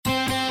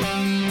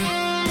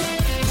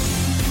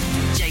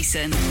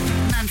Jason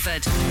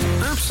Manford.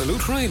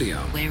 Absolute Radio.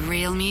 Where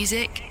real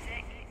music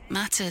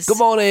matters. Good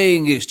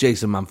morning, it's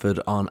Jason Manford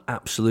on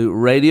Absolute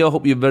Radio.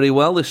 Hope you're very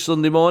well this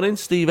Sunday morning.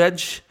 Steve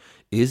Edge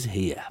is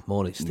here.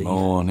 Morning, Steve.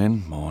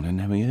 Morning.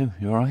 How are you?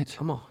 You all right?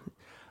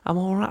 I'm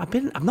all right.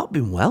 I've not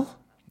been well.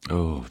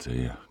 Oh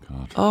dear,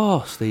 God.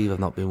 Oh, Steve, I've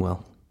not been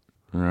well.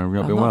 You've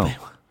not been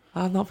well.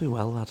 I've not been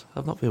well, lad.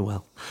 I've not been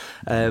well.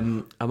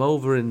 I'm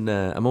over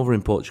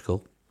in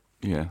Portugal.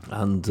 Yeah.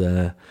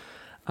 And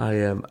I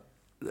am.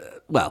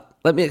 Well,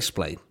 let me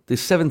explain.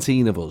 There's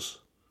 17 of us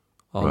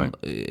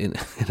in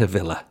a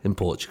villa in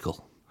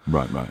Portugal.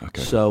 Right.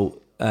 Okay.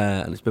 So,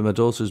 and it's been my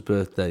daughter's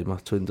birthday, my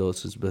twin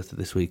daughter's birthday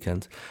this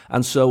weekend.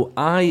 And so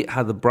I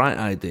had the bright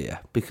idea,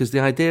 because the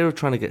idea of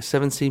trying to get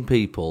 17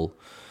 people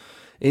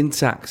in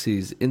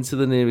taxis into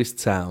the nearest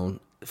town,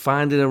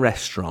 finding a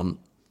restaurant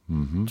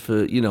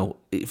for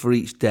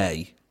each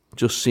day,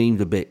 just seemed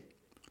a bit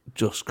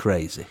just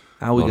crazy.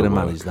 How are we going to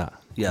manage that?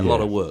 Yeah, a lot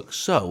of work.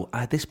 So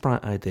I had this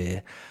bright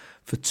idea.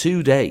 For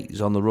 2 days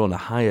on the run, I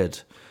hired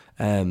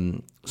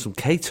some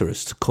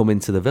caterers to come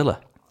into the villa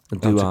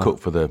and cook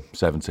for the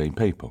 17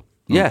 people.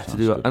 Yeah, to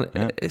do it.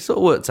 And it sort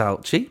of worked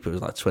out cheap. It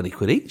was like 20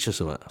 quid each or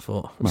something. I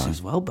thought, this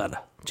is well better.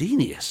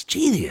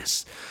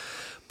 Genius.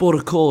 But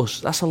of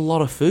course, that's a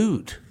lot of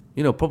food.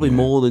 Probably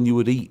more than you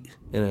would eat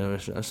in a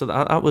restaurant. So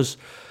that was,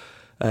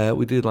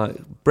 we did like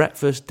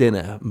breakfast,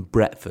 dinner, and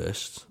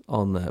breakfast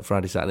on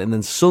Friday, Saturday. And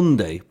then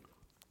Sunday,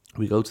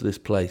 we go to this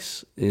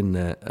place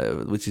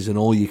which is an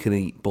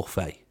all-you-can-eat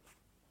buffet.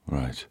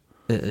 Right.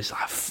 It's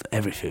like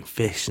everything,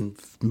 fish and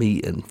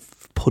meat and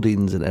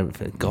puddings and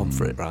everything. Gone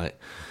for it, right?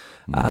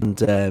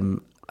 And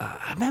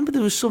I remember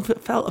there was something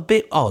that felt a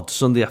bit odd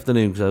Sunday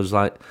afternoon, because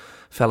I was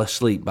fell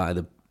asleep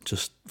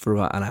just for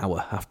about an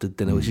hour after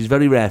dinner, which is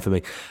very rare for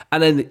me.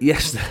 And then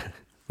yesterday,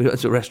 we went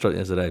to a restaurant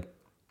yesterday,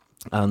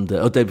 and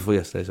day before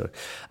yesterday, sorry.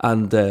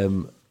 And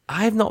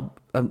I have not.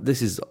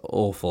 This is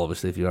awful,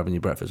 obviously, if you're having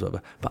your breakfast or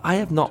whatever. But I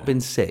have not been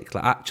sick,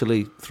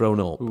 actually thrown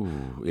up,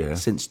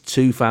 since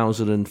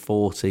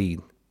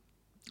 2014.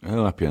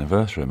 Oh, happy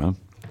anniversary, man.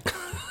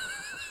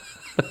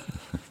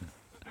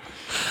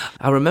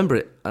 I remember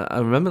it. I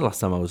remember the last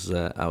time I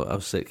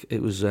was sick.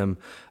 It was I'd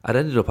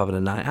ended up having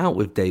a night out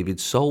with David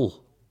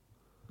Soul.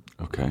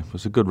 Okay,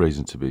 that's a good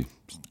reason to be.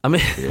 I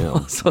mean, ill.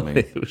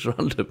 It was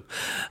random.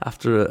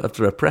 After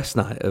a press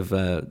night of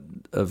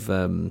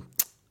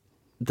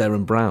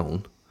Darren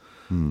Brown.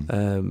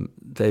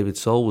 David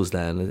Soul was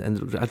there,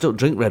 and I don't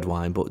drink red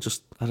wine, but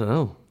I don't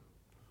know.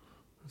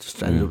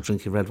 Just ended up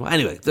drinking red wine.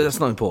 Anyway, that's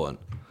not important.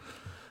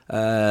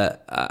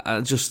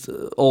 I just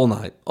all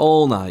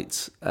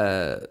night.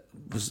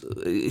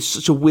 It's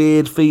such a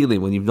weird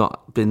feeling when you've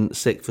not been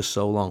sick for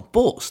so long.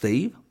 But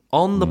Steve,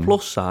 on the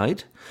plus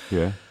side,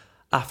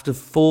 after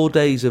 4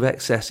 days of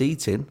excess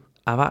eating,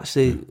 I've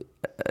actually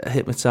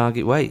hit my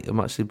target weight. I'm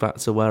actually back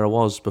to where I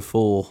was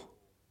before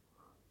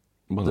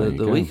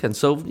the weekend.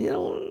 So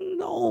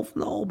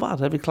not all bad.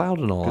 Heavy cloud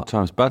and all Good that.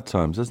 times, bad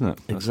times, isn't it?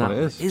 That's Exactly.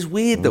 what it is. It's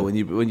weird though when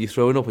you're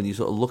throwing up and you're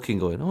sort of looking,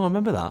 going, "Oh, I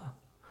remember that."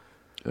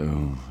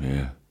 Oh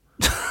yeah.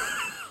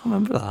 I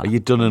remember that. Are you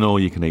done an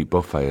all-you-can-eat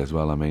buffet as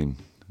well? I mean,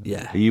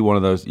 Yeah. Are you one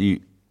of those? Are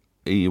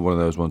you one of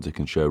those ones that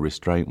can show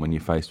restraint when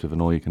you're faced with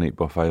an all-you-can-eat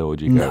buffet, or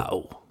do you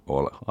go?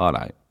 No. All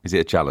right. Is it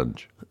a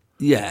challenge?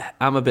 Yeah,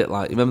 I'm a bit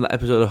like, remember that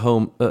episode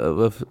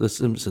of The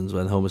Simpsons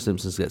when Homer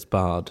Simpson gets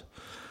barred,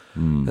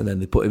 and then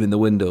they put him in the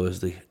window as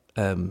the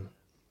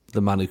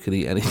man who can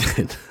eat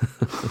anything.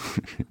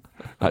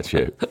 That's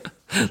you.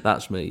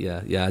 That's me.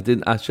 Yeah.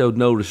 I showed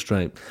no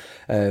restraint,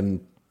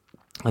 and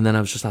then I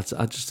was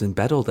just in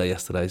bed all day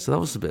yesterday, so that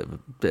was a bit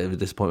of a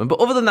disappointment. But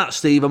other than that,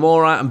 Steve, I'm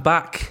all right. I'm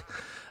back,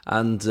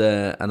 and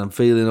I'm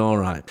feeling all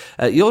right.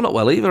 You're not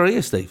well either, are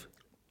you, Steve?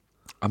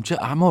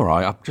 I'm all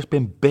right. I've just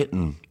been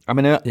bitten. I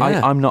mean,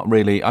 I'm not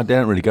really. I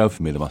don't really go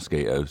for me, the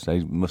mosquitoes. They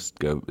must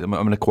go. I'm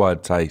an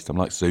acquired taste. I'm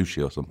like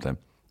sushi or something.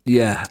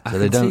 Yeah, I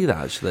can see that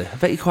actually. I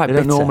bet you're quite they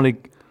bitter. Don't normally.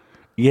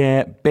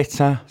 Yeah,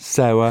 bitter,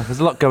 sour. There's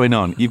a lot going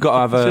on. You've got to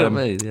have. See what I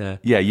mean?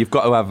 Yeah, you've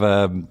got to have.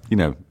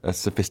 A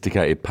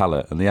sophisticated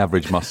palate, and the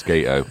average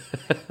mosquito,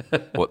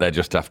 what they're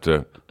just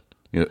after.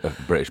 A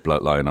British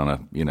bloke lying on a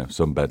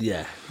sunbed.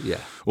 Yeah.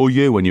 Or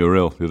you when you were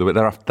ill.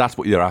 That's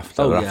what you're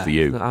after. They're after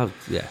you.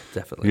 Yeah,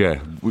 definitely. Yeah,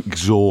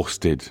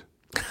 exhausted.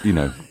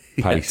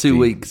 Pasty 2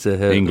 weeks to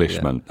hurt.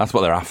 Englishman. Yeah. That's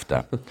what they're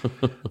after.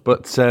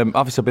 But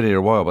obviously I've been here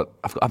a while. But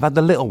I've had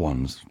the little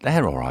ones.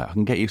 They're all right. I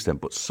can get used to them.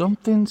 But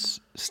something's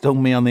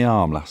stung me on the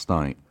arm last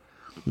night.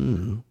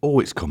 Oh,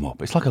 it's come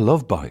up. It's like a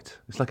love bite.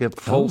 It's like a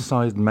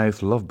full-sized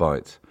mouth love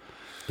bite.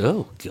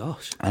 Oh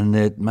gosh! And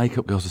the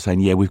makeup girls are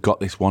saying, "Yeah, we've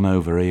got this one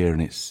over here,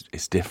 and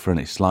it's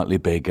different. It's slightly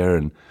bigger,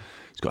 and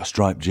it's got a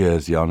striped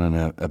jersey on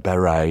and a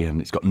beret,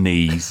 and it's got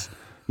knees."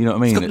 You know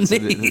what I mean? It's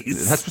got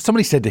knees. That's what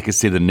somebody said. They could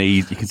see the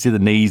knees. You can see the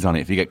knees on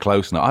it if you get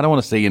close enough. I don't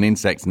want to see an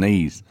insect's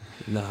knees.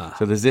 Nah.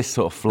 So there's this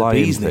sort of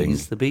flying thing.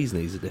 The bee's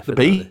knees are different.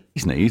 The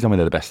bee's knees. I mean,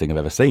 they're the best thing I've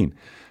ever seen.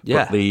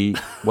 Yeah.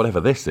 But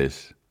whatever this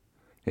is,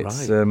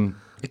 it's Right.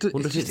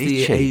 Wonder if it's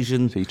the itchy.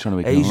 Asian So you're trying to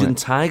ignore Asian it.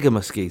 tiger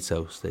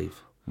mosquito,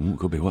 Steve. Ooh,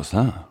 could be. What's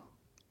that?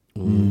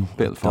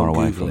 Bit far Don't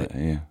away Google from it.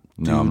 it. Yeah.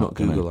 Do No, I'm not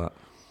gonna. Google that.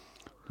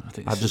 I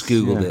think I've it's just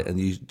Googled yeah. it, and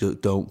you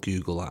don't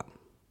Google that.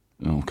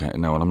 Okay,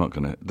 no, well, I'm not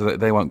going to.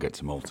 They won't get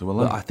to Malta, will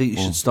they? But I think you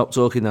should stop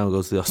talking now and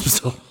go to the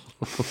hospital.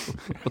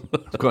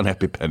 I've got an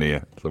EpiPen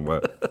here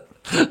somewhere.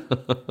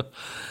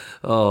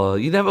 Oh,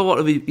 you never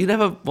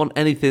want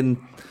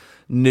anything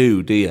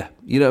new, do you?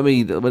 You know what I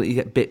mean? When you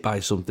get bit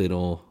by something,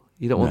 or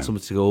you don't want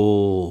somebody to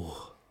go,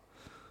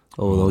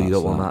 no, you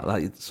don't want that.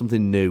 Like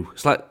something new.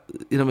 It's like,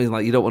 you know what I mean?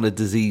 Like you don't want a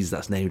disease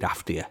that's named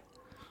after you.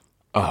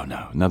 Oh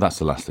no, that's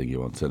the last thing you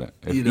want, isn't it?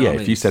 You know what I if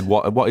mean? you said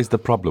what is the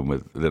problem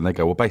with, then they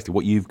go, well, basically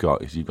what you've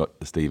got is you've got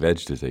the Steve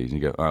Edge disease,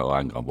 and you go, oh,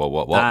 hang on,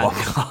 what? Hang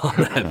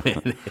on a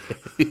minute.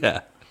 Yeah.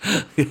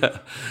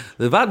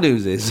 The bad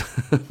news is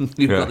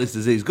you've got this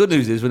disease. Good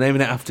news is we're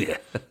naming it after you.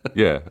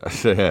 Yeah,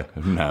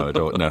 no, I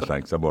don't. No,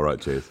 thanks, I'm all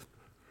right. Cheers.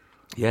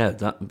 Yeah,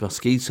 that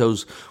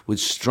mosquitoes with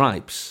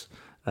stripes,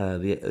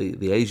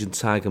 the Asian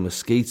tiger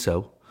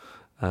mosquito,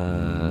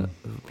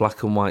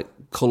 black and white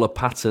colour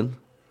pattern.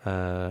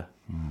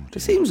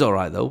 It seems all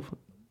right though.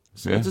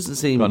 So Yeah. It doesn't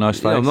seem Got a nice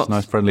face,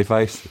 nice friendly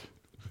face.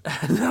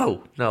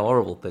 no,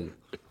 horrible thing.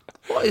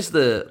 What is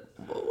the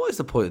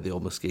point of the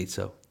old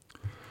mosquito?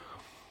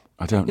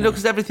 I don't know. You know,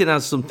 because everything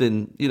has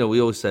something. You know, we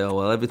always say, "Oh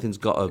well, everything's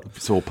got a."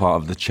 It's all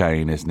part of the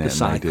chain, isn't it? The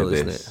cycle, and they do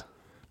isn't this. it?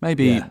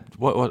 Maybe Yeah.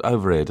 what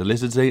over here? Do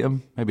lizards eat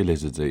them? Maybe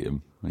lizards eat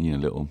them. You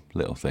know,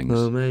 little things.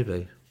 Oh,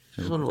 maybe.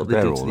 I wonder what they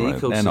They're do to all the right.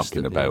 ecosystem. They're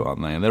knocking about, you know?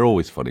 aren't they? And they're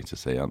always funny to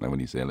see, aren't they? When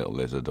you see a little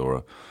lizard or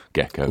a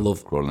gecko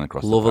crawling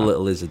across. Love the a path.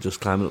 little lizard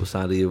just climbing up the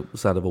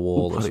side of a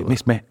wall. Or It something.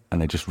 missed me,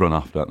 and they just run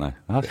off, don't they?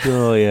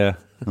 Oh yeah.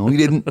 No, you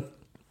didn't.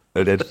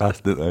 They're dead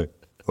fast, didn't they?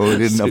 Oh, you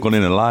didn't. I've gone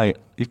in a light.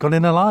 You've gone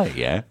in a light,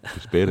 yeah?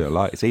 Just being in a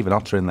light. It's even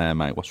hotter in there,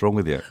 mate. What's wrong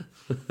with you?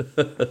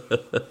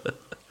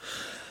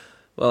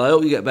 Well, I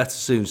hope you get better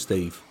soon,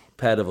 Steve.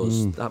 Pair of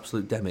us,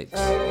 absolute demics.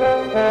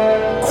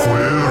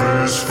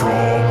 Queries from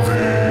the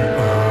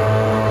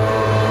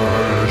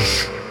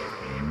Edge.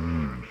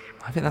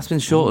 I think that's been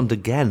shortened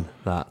again.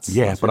 That's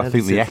But I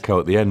think the edited. echo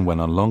at the end went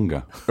on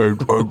longer.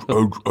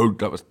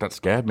 That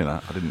scared me.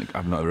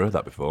 I've not heard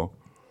that before.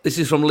 This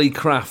is from Lee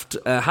Craft.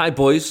 Hi,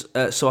 boys.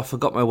 So I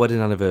forgot my wedding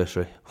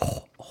anniversary.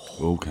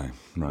 Okay,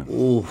 right.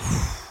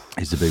 Oof.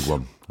 It's a big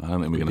one. I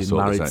don't think we're going to been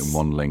sort this married out in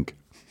one link.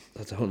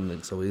 I don't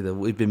think so either.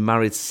 We've been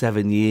married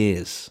 7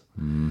 years,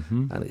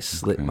 and it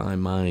slipped my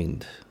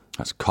mind.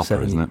 That's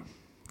copper, isn't it?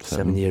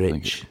 7 year I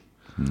think itch.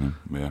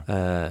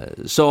 Yeah.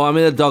 So I'm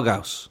in a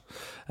doghouse.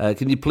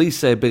 Can you please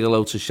say a big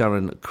hello to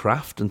Sharon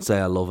Craft and say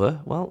I love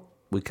her? Well,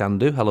 we can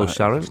do. Hello,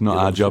 Sharon. It's not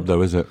our job,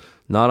 though, is it?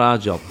 Not our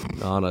job.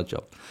 Not our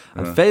job.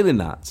 And failing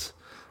that,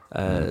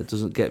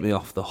 doesn't get me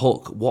off the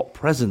hook. What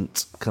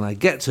present can I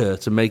get to her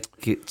to make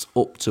it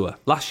up to her?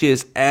 Last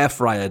year's air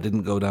fryer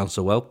didn't go down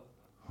so well,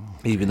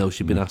 even though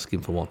she'd been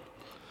asking for one.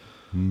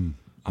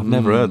 I've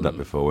never heard that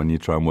before when you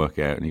try and work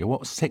it out and you go,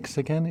 what's 6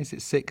 again? Is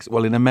it 6?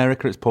 Well, in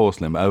America it's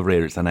porcelain, but over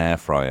here it's an air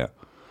fryer.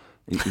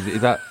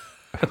 Is that...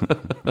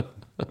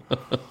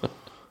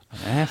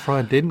 Air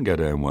fryer didn't go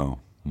down well.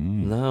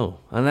 No.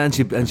 And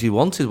then she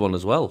wanted one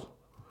as well.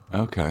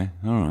 Okay,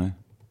 all right.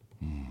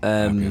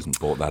 Hope he hasn't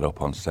bought that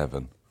up on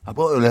 7. I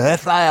bought an air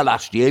fryer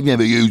last year. Have you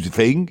ever used the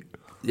thing?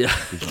 Yeah.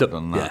 not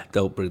done that. Yeah,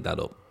 don't bring that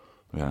up.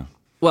 Yeah.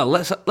 Well,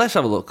 let's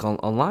have a look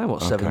online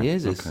what 7 Okay,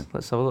 years is. okay.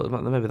 Let's have a look.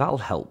 Maybe that'll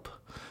help.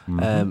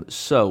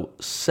 So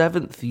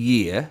 7th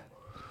year.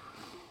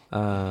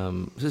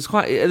 So it's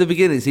quite at the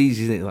beginning. It's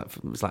easy, isn't it?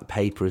 It's like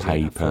paper, isn't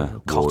it?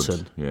 Paper, Cotton.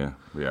 wood.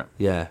 Yeah.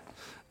 Yeah.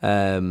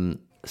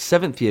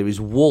 7th year is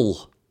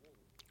wool.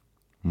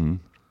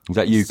 Is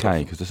that UK?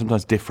 Because they're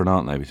sometimes different,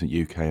 aren't they,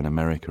 between UK and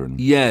America? And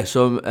Yeah.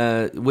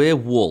 So we're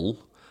wool,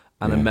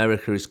 and Yeah.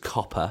 America is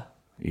copper.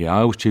 yeah, I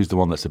always choose the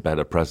one that's a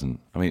better present.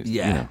 I mean,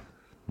 Yeah.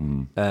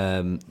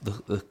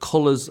 The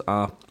colours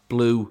are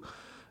blue.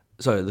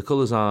 Sorry, the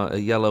colours are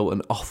yellow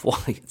and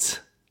off-white.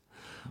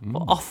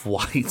 What,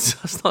 off-white?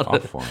 That's not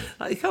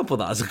Off-white. You can't put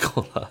that as a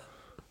colour.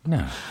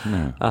 No.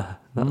 That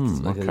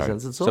doesn't make any Okay.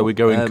 sense at all. So we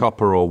go in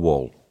copper or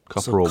wool?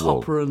 Copper or wool?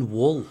 Copper and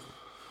wool.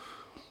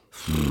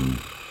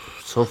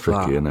 Tough Tricky,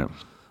 that. isn't it?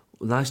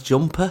 Nice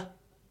jumper.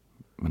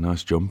 A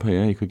nice jumper,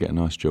 yeah. You could get a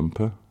nice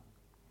jumper.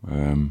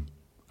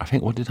 I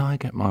think, what did I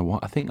get my wife?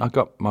 I think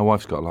my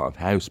wife's got a lot of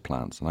house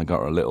plants, and I got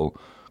her a little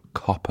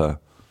copper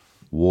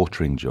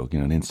watering jug,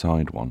 an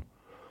inside one.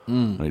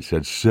 And it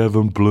said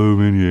 7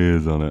 blooming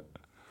years on it.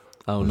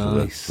 Oh, for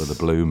nice. the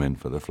blooming,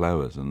 for the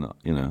flowers, and that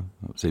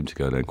seemed to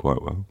go down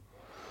quite well.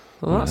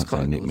 Well, that's That's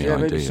quite nicked good. me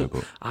Maybe idea, some-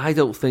 but- I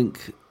don't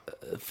think,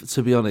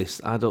 to be honest,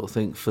 I don't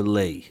think for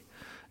Lee.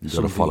 You've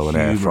got to follow an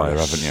air fryer,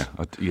 haven't you?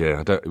 I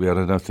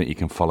don't think you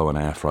can follow an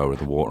air fryer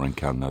with a watering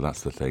can, though.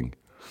 That's the thing.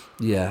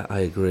 Yeah, I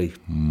agree.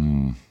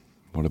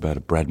 What about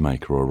a bread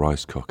maker or a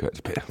rice cooker? It's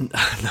a bit... No,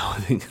 I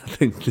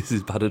think this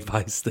is bad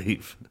advice,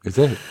 Steve. Is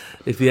it?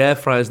 If the air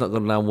fryer's not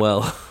gone down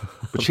well,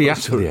 But she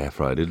asked for the air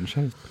fryer, didn't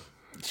she?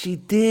 she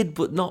did,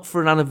 but not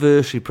for an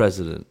anniversary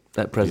present.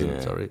 Yeah.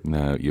 Sorry.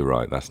 No, you're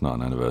right. That's not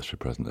an anniversary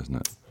present, isn't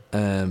it?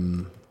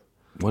 Um,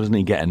 Why doesn't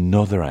he get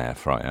another air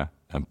fryer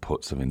and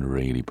put something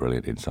really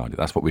brilliant inside it.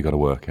 That's what we got to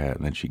work out.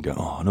 And then she'd go,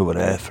 oh, another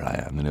air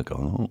fryer. And then he'll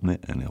go, open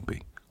it, and he'll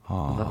be,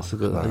 oh, That's a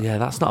good. Yeah,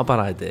 that's not a bad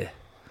idea.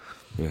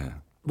 yeah.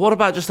 What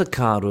about just a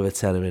card with a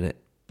tenner in it?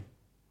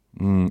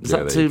 Is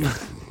that there you too?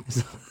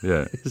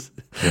 Yeah.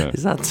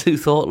 Is that too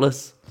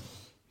thoughtless?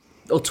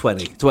 Or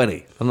 20?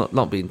 20. I'm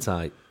not being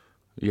tight.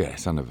 Yeah,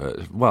 it's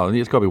well,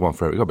 it's got to be one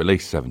for. It's got to be at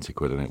least 70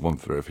 quid in it. One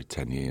for every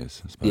 10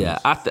 years. I suppose. Yeah,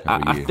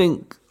 Every year.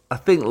 I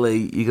think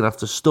Lee, you're gonna have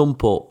to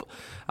stump up.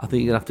 I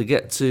think you're gonna have to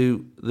get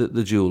to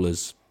the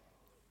jewellers,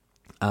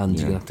 and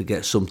you're gonna have to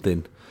get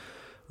something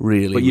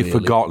really. But you've really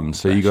forgotten,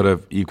 so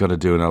special. you've got to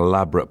do an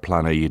elaborate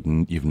planner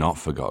you've not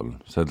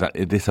forgotten. So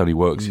this only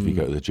works if you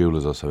go to the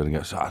jewellers or something and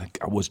go. So I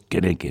was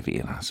gonna give it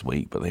you last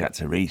week, but they had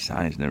to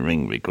resize the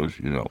ring because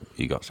you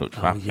got such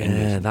fat fingers.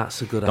 Yeah,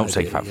 that's a good idea. Don't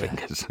say fat yeah.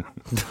 fingers.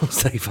 Don't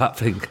say fat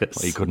fingers.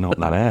 Well, you couldn't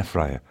open that air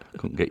fryer.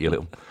 Couldn't get your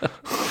little.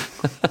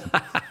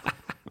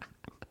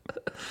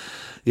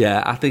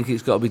 Yeah, I think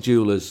it's got to be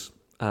jewellers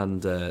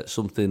and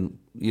something,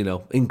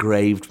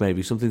 engraved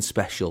maybe, something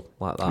special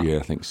like that. Yeah,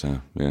 I think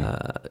so. Yeah.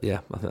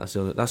 Yeah, I think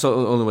that's the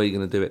only way you're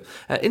going to do it.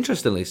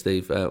 Interestingly,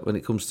 Steve, when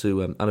it comes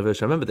to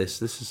anniversary, I remember this.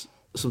 This is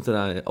something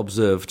I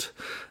observed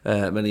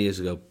many years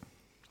ago.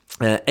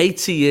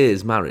 80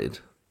 years married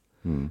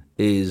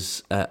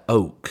is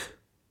oak,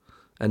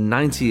 and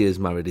 90 years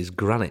married is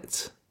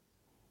granite.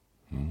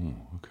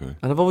 Okay.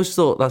 And I've always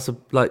thought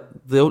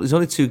there's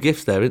only two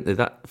gifts there, isn't there?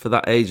 That for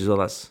that age as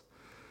well.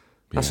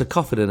 That's a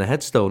coffin and a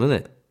headstone,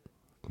 isn't it?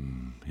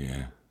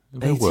 Yeah.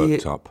 Maybe a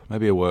worktop.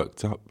 Maybe a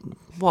worktop.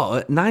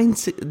 What?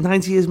 90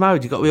 years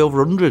married, you've got to be over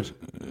 100.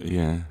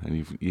 Yeah,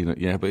 and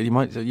but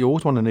you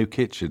always want a new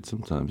kitchen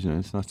sometimes.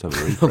 It's nice to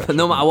have a refresh.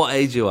 No matter what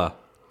age you are.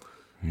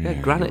 Yeah,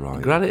 you're right.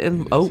 granite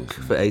and It is, oak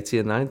isn't for 80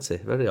 and 90.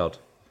 Very odd.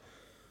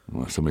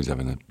 Well, somebody's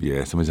having a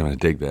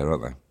dig there,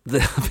 aren't they?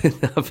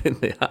 I think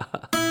they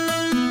are.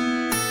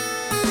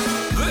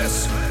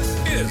 This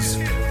is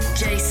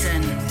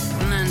Jason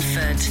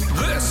Manford.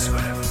 This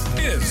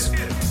is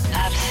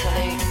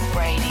Absolute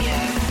Radio.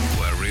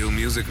 where real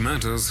music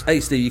matters. Hey,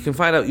 Steve, you can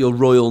find out your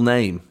royal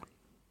name.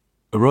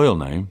 A royal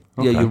name.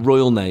 Okay. Yeah, your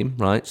royal name,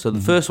 right? So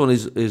the first one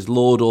is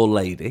Lord or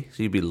Lady.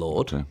 So you'd be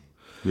Lord. Okay.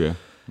 Yeah.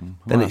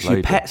 Then it's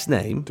your pet's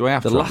name. Do I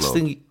have the to have last Lord?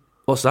 thing?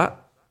 What's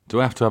that? Do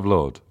I have to have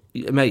Lord?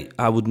 Mate,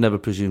 I would never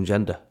presume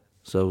gender.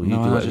 So you do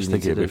No, I whatever just you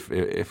need think to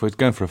do. if we're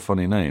going for a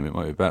funny name, it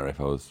might be better if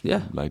I was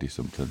Yeah. Lady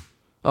something.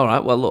 All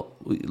right, well, look,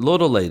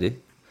 Lord or Lady,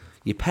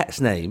 your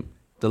pet's name,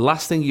 the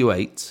last thing you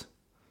ate,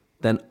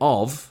 then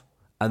of,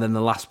 and then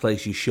the last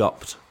place you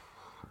shopped.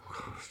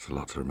 It's a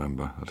lot to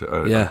remember.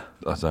 Yeah.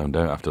 I zoned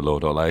out after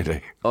Lord or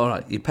Lady. All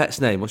right, your pet's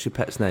name. What's your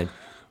pet's name?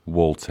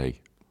 Walty.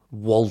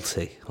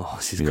 Walty. Oh,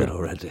 this is good Yeah.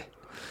 already.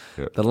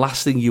 Yeah. The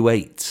last thing you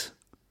ate,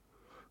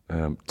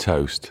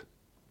 Toast.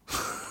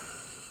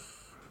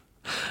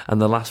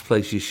 and the last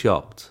place you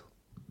shopped.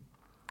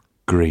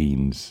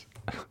 Greens.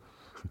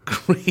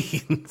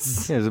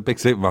 Greens. Yeah, there's a big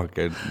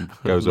supermarket.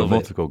 Goes on Love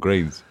what's it called?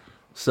 Greens.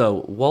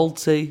 So,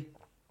 Walty,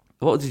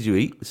 what did you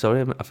eat?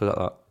 Sorry, I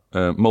forgot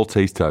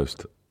Maltese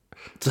toast.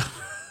 that.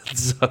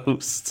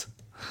 Toast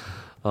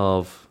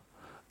of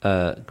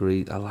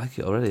green. I like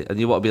it already. And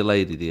you want to be a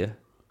lady, do you?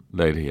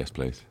 Lady, yes,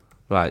 please.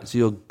 Right, so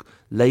you're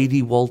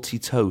Lady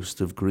Walty Toast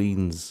of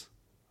greens.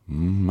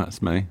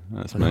 That's me.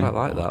 That's me. I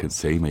like that. I can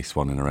see me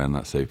swanning around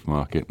that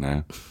supermarket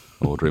now,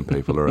 ordering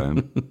people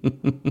around.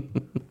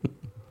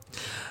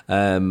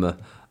 Let me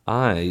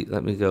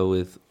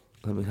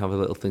have a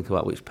little think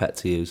about which pet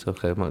to use.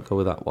 Okay, I might go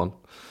with that one.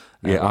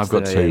 Yeah, Last I've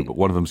got thing I two, ate. but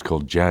one of them's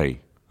called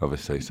Jay,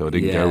 obviously, so I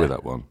didn't Yeah. go with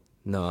that one.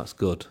 No, that's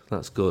good.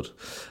 That's good.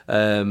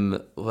 Well,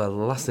 the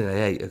last thing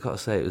I ate, I've got to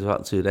say, it was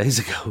about 2 days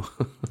ago.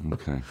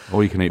 Okay.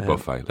 All you can eat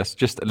buffet. Let's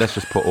just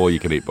put all you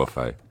can eat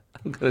buffet.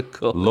 I'm going to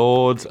call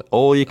Lord's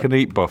all you can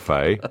eat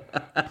buffet.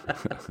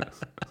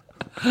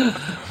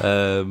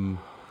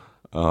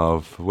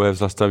 Of where's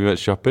the last time you went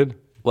shopping?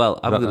 Well,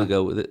 I'm going to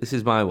go with it. This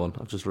is my one.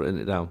 I've just written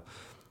it down.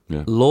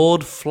 Yeah.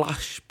 Lord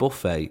Flash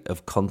Buffet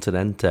of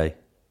Continente.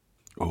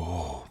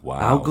 Oh, wow.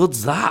 How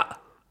good's that?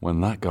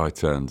 When that guy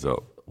turns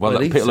up. Well,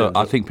 When he turns I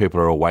up. think people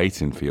are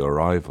waiting for your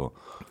arrival.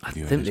 I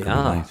think they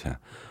are. Later.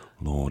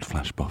 Lord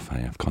Flash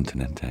Buffet of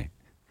Continente.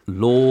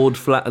 Lord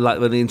Flash, like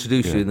when they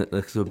introduce you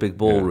next to a big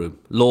ballroom.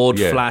 Lord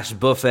Yeah. Flash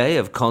Buffet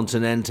of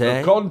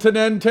Continente.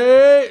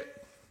 Continente!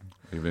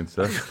 Evening,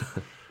 sir.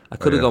 I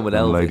could have gone with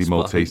Elvis. Lady but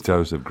Maltese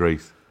Toast of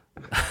Greece.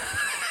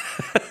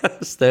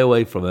 Stay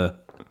away from her.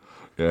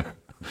 Yeah.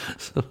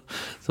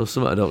 So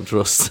something I don't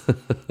trust.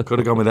 Could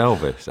have gone with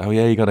Elvis. Oh,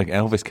 yeah, you got an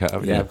Elvis cat,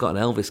 haven't Yeah, you? I've got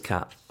an Elvis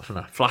cat.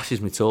 Flash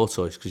is my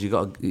tortoise because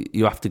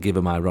you have to give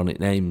them ironic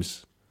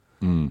names.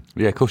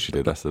 Yeah, of course you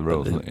did. That's the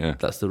rule, isn't it? Yeah.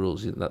 That's the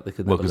rules that they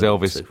can. Well, never because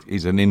live Elvis, up to.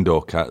 he's an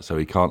indoor cat, so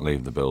he can't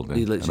leave the building.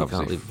 He literally and obviously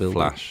can't leave the building.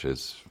 Flash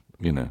is,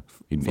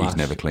 he's Flash.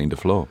 never cleaned a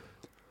floor.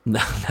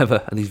 No,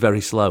 never, and he's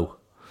very slow.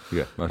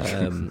 Yeah.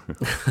 And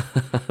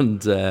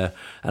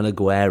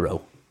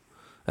Aguero.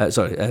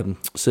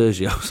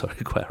 Sergio. Sorry,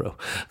 Aguero.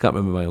 Can't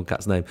remember my own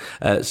cat's name.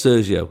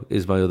 Sergio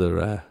is my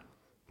other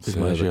is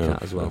my other Sergio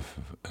cat as well. Of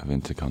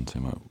Interconti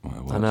might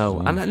work I know,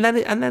 as well. and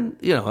then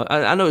you know,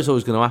 I know it's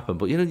always going to happen,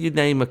 but you know, you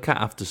name a cat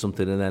after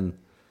something, and then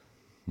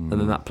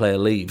that player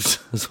leaves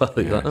as well.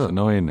 You're Yeah, like, it's oh.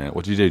 annoying now.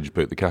 What do you do? Just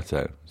boot the cat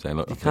out? Say,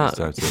 look, I think can't. it's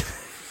time to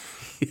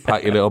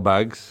pack your little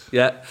bags.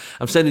 Yeah,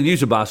 I'm sending you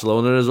to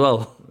Barcelona as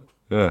well.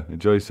 Yeah,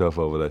 enjoy yourself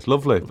over there. It's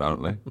lovely,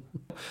 apparently.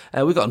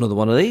 We got another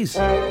one of these.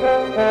 Queries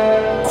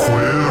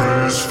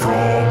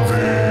from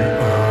the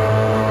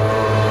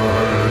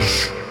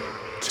Edge.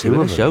 Two in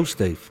the show,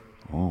 Steve.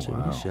 Oh, Two in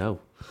wow. the show.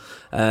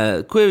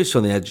 Queries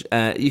from the Edge.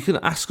 You can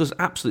ask us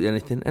absolutely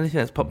anything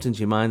that's popped into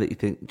your mind that you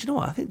think, do you know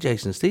what, I think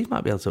Jason and Steve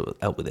might be able to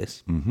help with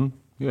this. Mm-hmm.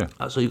 Yeah.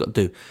 That's all you got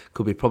to do.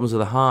 Could be problems of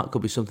the heart,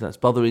 could be something that's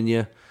bothering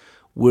you.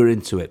 We're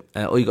into it.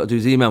 All you got to do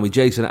is email me,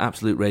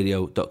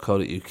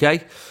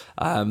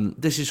 jason@absoluteradio.co.uk.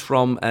 This is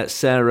from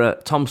Sarah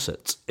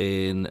Tomsett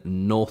in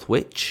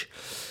Northwich.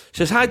 She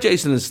says, hi,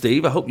 Jason and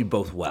Steve. I hope you're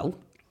both well.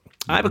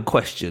 I have a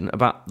question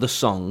about the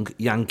song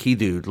Yankee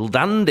Doodle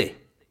Dandy.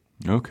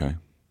 Okay.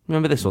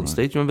 Remember this one,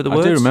 Steve? Do you remember the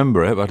words? I do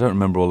remember it, but I don't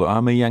remember all the...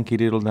 I'm a Yankee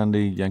Doodle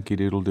Dandy, Yankee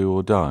Doodle Do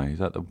or Die. Is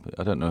that the...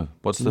 I don't know.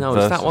 What's the No,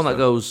 verse? it's that one that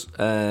goes...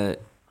 it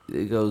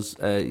goes,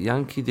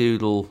 Yankee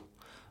Doodle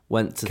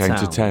went to Came town.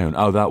 to town.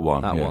 Oh, that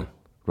one. That yeah. one.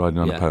 Riding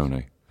on Yeah. a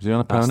pony. Was he on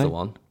a pony? That's the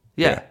one.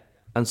 Yeah.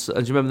 And do you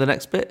remember the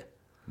next bit?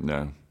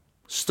 No.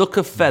 Stuck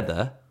a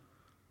feather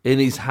in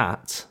his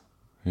hat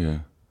Yeah.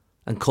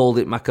 and called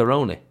it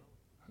macaroni.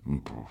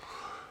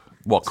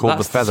 What, called the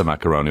that's feather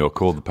macaroni or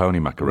called the pony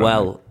macaroni?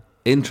 Well,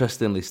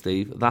 interestingly,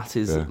 Steve, that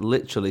is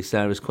literally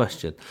Sarah's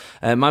question.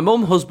 My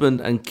mum,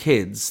 husband and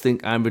kids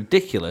think I'm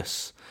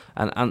ridiculous,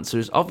 and answer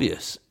is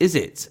obvious. Is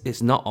it?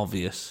 It's not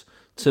obvious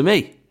to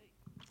me.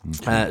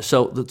 Okay.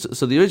 So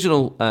the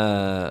original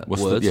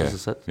words, yeah. as I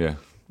said. Yeah.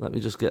 Let me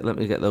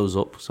get those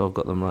up. So I've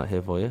got them right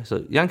here for you.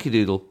 So Yankee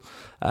Doodle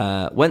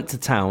went to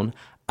town,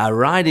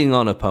 riding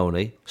on a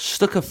pony,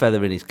 stuck a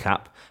feather in his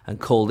cap, and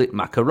called it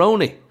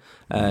macaroni.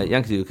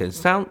 Yankee Doodle came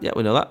to town. Yeah,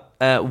 we know that.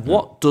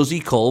 What does he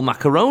call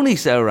macaroni?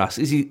 Sarah asks.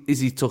 Is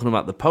he talking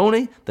about the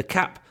pony, the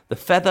cap, the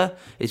feather?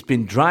 It's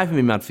been driving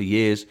me mad for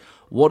years.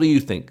 What do you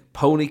think?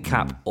 Pony,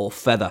 cap, or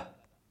feather?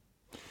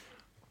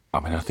 I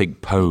mean, I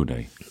think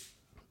pony,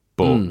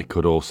 but it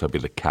could also be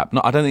the cap.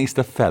 No, I don't think it's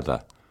the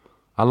feather.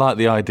 I like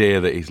the idea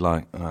that he's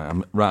like,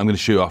 I'm going to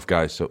shoot off,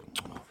 guys. So,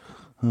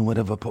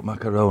 whatever, put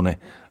macaroni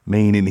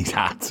mean in his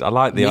hat. I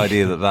like the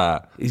idea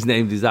that He's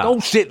named his hat.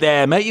 Don't sit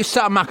there, mate. You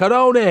sat on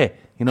macaroni.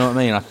 You know what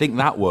I mean? I think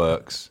that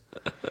works,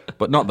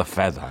 but not the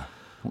feather. I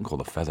wouldn't call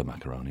the feather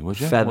macaroni, would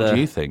you? Feather. What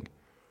do you think?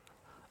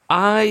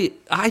 I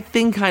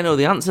think I know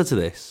the answer to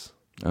this.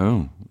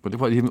 Oh, but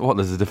what?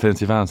 There's a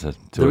definitive answer.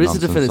 To There is a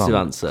nonsense definitive song?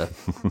 answer.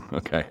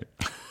 Okay.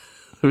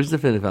 There is a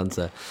definitive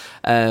answer.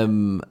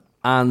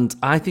 And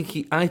I think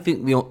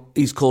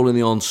he's calling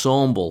the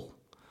ensemble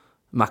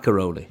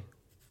macaroni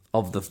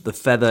of the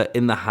feather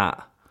in the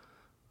hat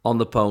on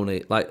the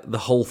pony, like the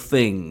whole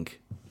thing.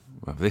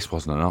 Well, this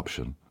wasn't an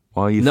option.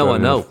 Why are you No, I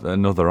throwing know.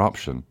 another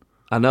option?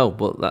 I know,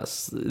 but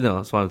that's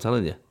why I'm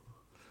telling you.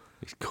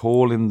 He's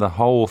calling the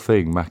whole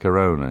thing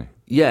macaroni.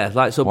 Yeah,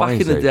 like so Why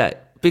back is in the he? day,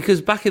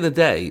 because back in the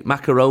day,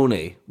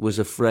 macaroni was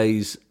a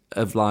phrase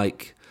of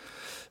like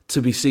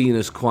to be seen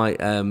as quite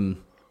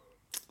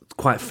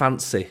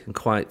fancy and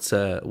quite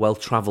well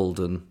travelled,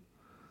 and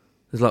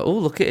it's like, oh,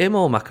 look at him,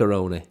 all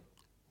macaroni.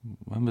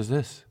 When was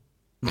this?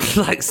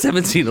 Like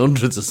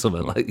 1700s or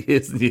something, like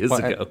years and years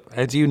ago.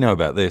 How do you know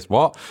about this?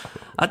 What?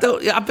 I've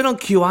been on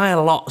QI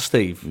a lot,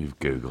 Steve. You've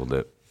Googled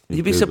it.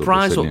 You'd be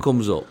surprised what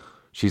comes up.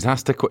 She's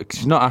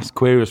not asked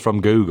queries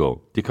from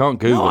Google. You can't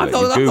Google No, it. I've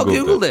not You've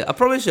Googled it. I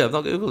promise you, I've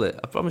not Googled it.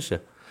 I promise you.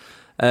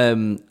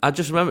 I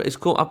just remember it's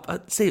called.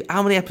 See,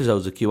 how many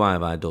episodes of QI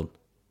have I done?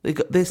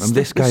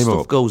 This came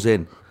stuff up. goes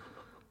in,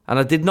 and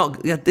I did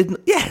not. Yeah,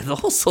 didn't. Yeah,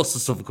 all sorts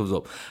of stuff comes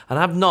up, and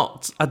I've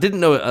not. I didn't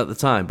know it at the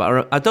time,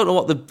 but I don't know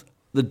what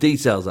the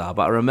details are.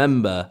 But I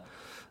remember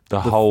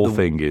the whole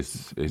thing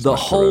is the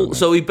whole. macaroni.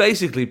 So he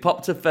basically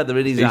popped a feather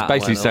in his He's hat.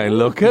 basically went, saying, "Oh,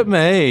 "Look at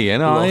me,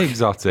 and I'm Look."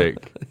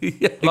 exotic." yeah,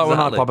 Like when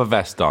I exactly. pop a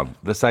vest on,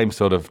 the same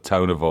sort of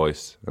tone of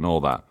voice and all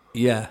that.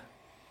 Yeah.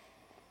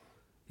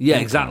 Yeah,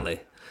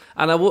 exactly.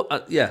 And I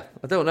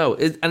don't know.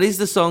 Is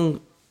the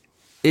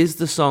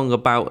song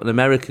about an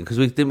American? Because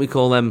didn't we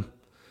call them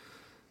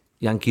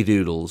Yankee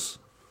Doodles?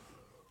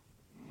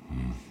 I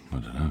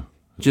don't know.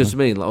 Do you know what I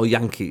mean? Like, or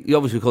Yankee. You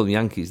obviously called them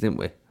Yankees, didn't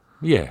we?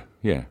 Yeah,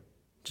 yeah.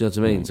 Do you know what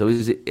I mean? So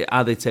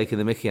are they taking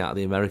the mickey out of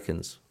the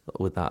Americans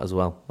with that as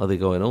well? Are they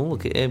going, oh,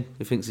 look at him.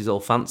 He thinks he's all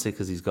fancy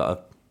because he's got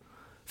a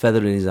feather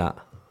in his hat.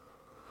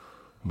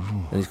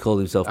 And he's called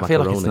himself I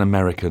macaroni. feel like it's an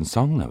American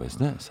song, though,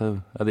 isn't it?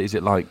 So is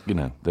it like,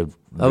 they're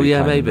Oh, yeah,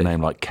 reclaiming maybe. the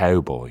name like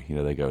cowboy?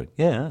 They're going,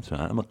 yeah, that's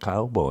right, I'm a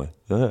cowboy.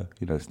 Yeah,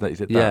 is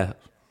it that? Yeah.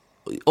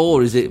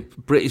 Or is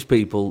it British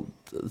people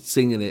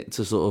singing it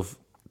to sort of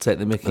take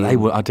the mickey?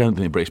 I don't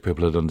think British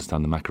people would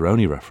understand the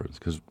macaroni reference,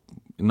 because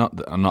not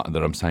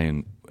that I'm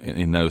saying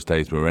in those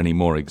days we were any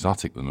more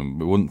exotic than them.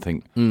 We wouldn't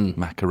think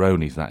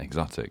macaroni's that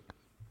exotic.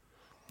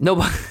 No,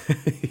 but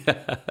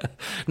yeah.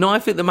 No, I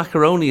think the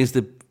macaroni is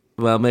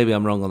well, maybe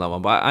I'm wrong on that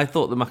one, but I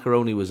thought the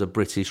macaroni was a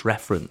British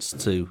reference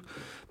to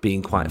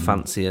being quite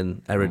fancy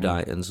and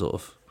erudite and sort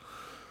of,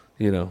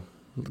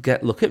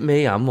 look at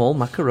me, I'm all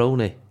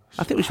macaroni.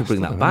 I think we should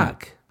bring that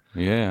back.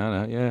 Yeah, I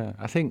know. Yeah,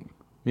 I think.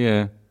 Yeah,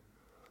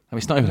 I mean,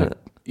 it's not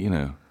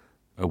even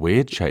a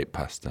weird shaped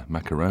pasta,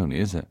 macaroni,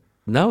 is it?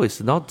 No, it's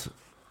an odd.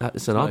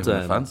 It's an odd.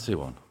 A fancy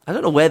one. I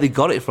don't know where they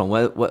got it from.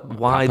 Why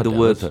Pappardelle, the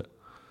word? is it?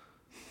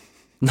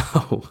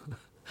 No,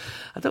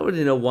 I don't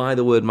really know why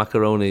the word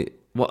macaroni.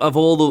 Of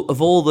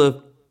all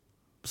the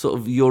sort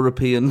of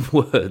European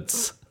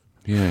words,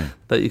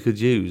 that you could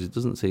use, it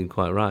doesn't seem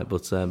quite right.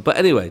 But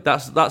anyway,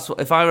 that's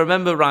if I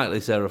remember rightly,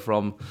 Sarah,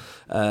 from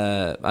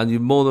and you're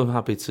more than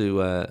happy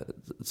to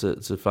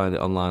find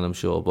it online, I'm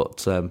sure.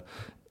 But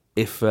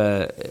if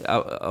or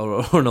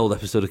an old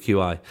episode of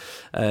QI,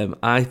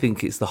 I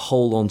think it's the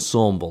whole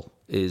ensemble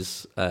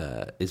is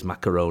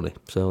macaroni.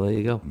 So there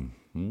you go.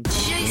 Mm-hmm.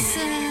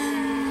 Jason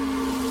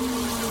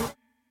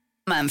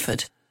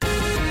Manford.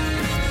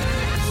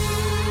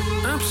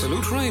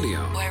 Absolute Radio.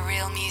 Where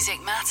real music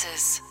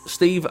matters.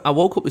 Steve, I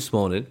woke up this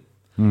morning.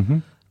 Mm-hmm.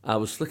 I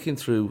was flicking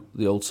through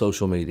the old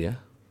social media,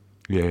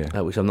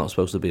 which I'm not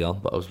supposed to be on,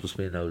 but I was supposed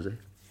to be nosy.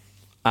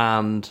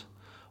 And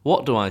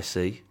what do I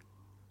see?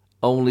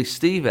 Only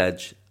Steve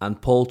Edge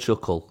and Paul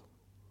Chuckle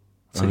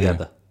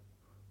together.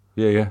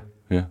 Yeah.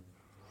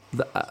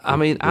 I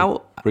mean,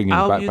 how have you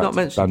not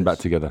mentioned band back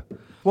together?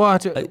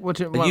 What?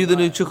 Are you the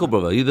new Chuckle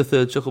brother? Are you the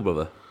third Chuckle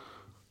brother?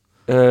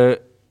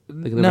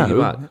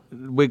 No,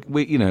 we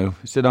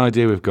it's an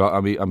idea we've got.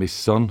 I'm his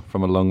son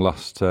from a long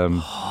lost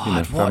family.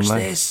 Watch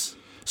this,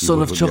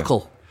 son of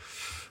Chuckle.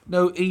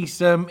 No,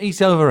 he's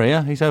over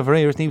here. He's over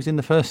here. He was in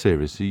the first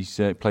series. He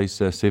plays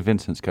Sir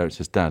Vincent's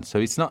character's dad. So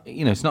it's not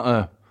it's not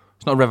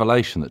a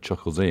revelation that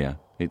Chuckle's here.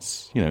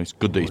 It's it's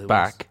good that he's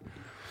back.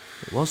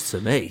 It was to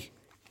me.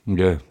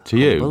 Yeah, to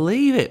you.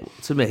 Believe it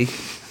to me.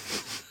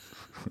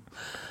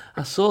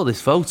 I saw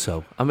this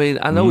photo. I mean,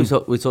 I know we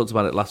talked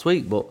about it last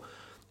week, but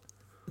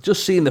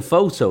just seeing the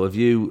photo of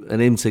you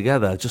and him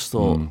together, I just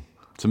thought...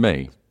 To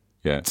me,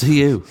 yeah. To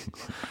you.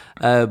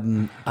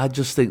 I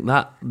just think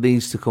that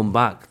needs to come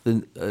back,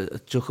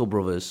 the Chuckle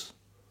Brothers,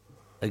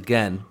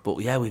 again. But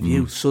yeah, with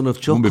you, son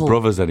of Chuckle. Wouldn't be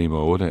brothers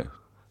anymore, would it?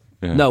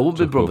 Yeah. No, it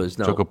wouldn't be brothers,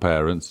 no. Chuckle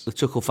parents. The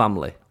Chuckle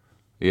family.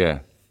 Yeah.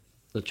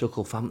 The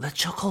Chuckle family. The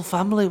Chuckle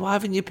family. Why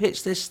haven't you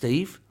pitched this,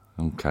 Steve?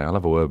 Okay, I'll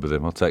have a word with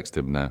him. I'll text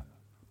him now.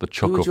 The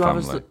Chuckle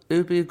family.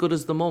 Who'd be as good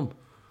as the mum?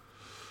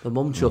 The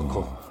mum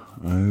Chuckle.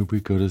 Who'd be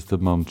good as the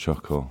mum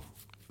Chuckle?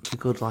 Be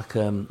good like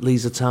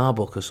Lisa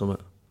Tarbuck or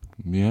something.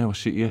 Yeah, well,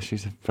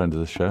 she's a friend of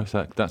the show.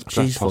 So that's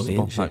she's possible. Funny,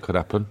 isn't she? That could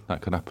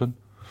happen.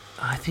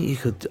 I think you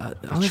could.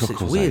 Honestly, it's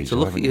Chuckle's weird age, to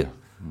look at you.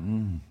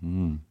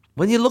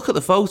 When you look at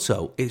the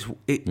photo,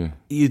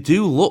 you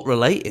do look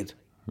related.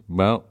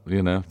 Well,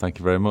 thank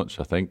you very much.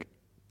 I think.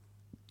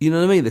 You know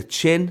what I mean? The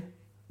chin,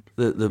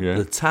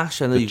 the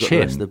tash. I know you've got the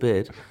rest of the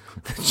beard.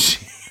 The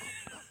chin.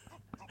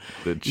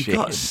 The chin. You've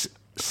got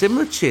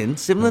similar chin,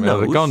 similar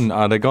nose.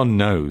 They're gone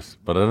nose,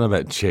 but I don't know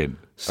about chin.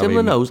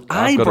 Similar nose,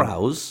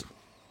 eyebrows.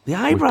 The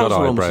eyebrows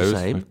are almost the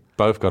same. We've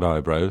both got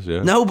eyebrows,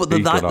 yeah. No, but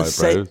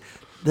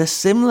they're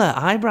similar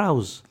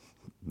eyebrows.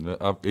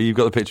 You've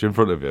got the picture in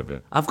front of you, have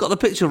you? I've got the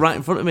picture right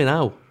in front of me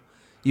now.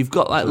 You've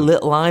got like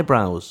little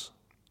eyebrows.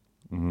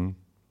 Mm-hmm.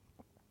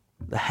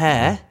 The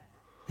hair.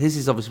 His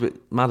is obviously a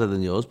bit madder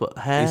than yours, but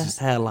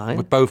hairline.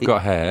 We've both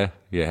got hair.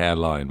 Yeah,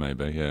 hairline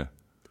maybe, yeah.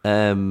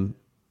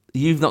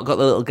 You've not got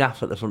the little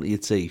gap at the front of your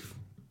teeth.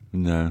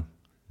 No,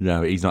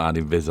 he's not had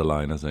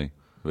Invisalign, has he?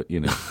 But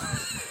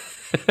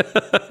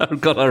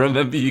God, I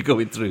remember you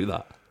going through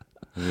that.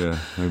 Yeah,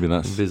 maybe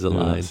that's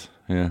Invisalign.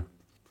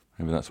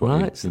 Maybe that's what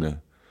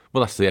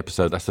Well, that's the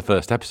episode. That's the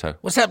first episode.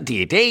 What's up to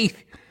your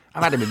teeth?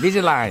 I've had him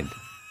Invisalign.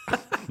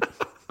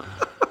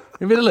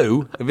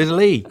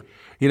 Invisalign.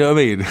 You know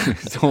what I mean?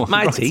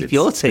 My teeth,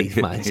 your teeth,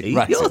 my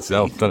teeth, your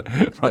teeth.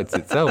 Writes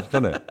itself,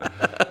 doesn't it?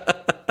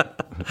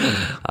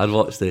 I'd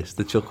watch this.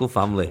 The Chuckle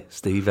family,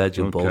 Steve Edge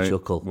and Paul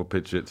Chuckle. We'll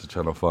pitch it to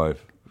Channel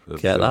 5.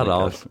 Get that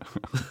off.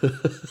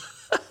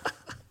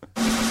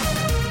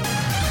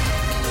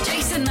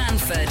 Jason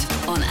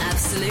Manford on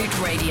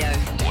Absolute Radio.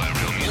 Where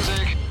real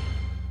music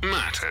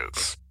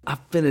matters.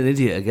 I've been an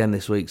idiot again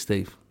this week,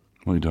 Steve.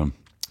 What have you done?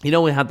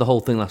 We had the whole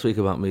thing last week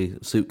about me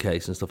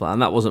suitcase and stuff like that,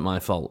 and that wasn't my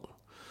fault.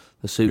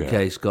 The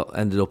suitcase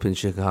ended up in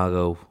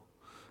Chicago.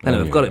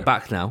 Anyway, I've got it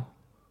back now,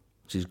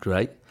 which is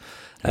great.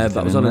 But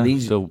I was on an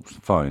easy... Still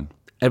fine?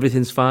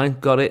 Everything's fine,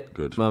 got it.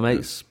 Good. My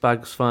mate's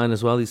bag's fine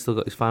as well. He's still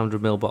got his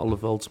 500ml bottle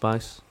of Old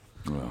Spice.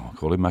 Well, I'll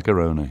call him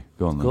macaroni.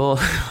 Go on then.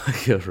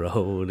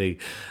 Macaroni.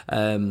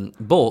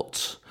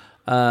 But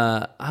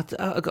I got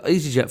an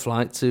EasyJet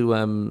flight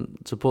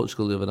to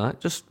Portugal the other night.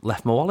 Just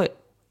left my wallet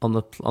on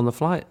the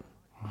flight.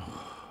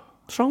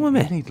 What's wrong with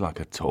me? You need like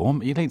a tour.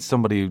 You need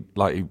somebody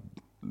who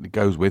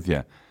goes with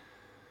you.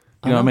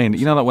 You know what I mean?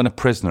 You know, like when a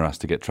prisoner has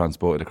to get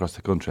transported across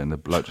the country and the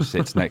bloke just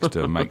sits next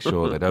to them, make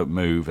sure they don't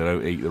move, they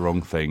don't eat the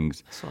wrong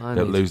things,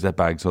 don't lose their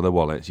bags or their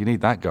wallets. You need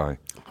that guy.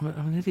 I'm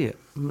an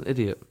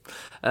idiot.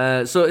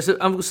 So I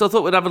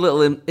thought we'd have a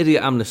little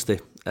idiot amnesty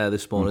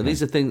this morning. Okay.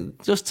 These are things,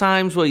 just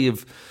times where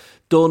you've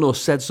done or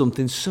said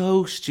something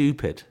so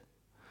stupid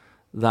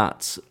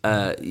that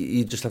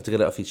you just have to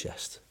get it off your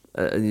chest.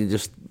 And you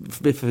just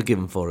be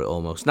forgiven for it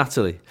almost.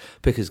 Natalie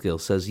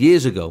Pickersgill says,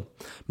 years ago,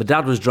 my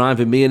dad was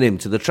driving me and him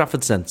to the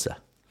Trafford Centre.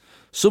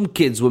 Some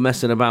kids were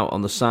messing about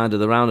on the side of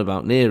the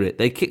roundabout near it.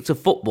 They kicked a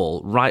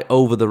football right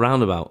over the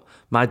roundabout.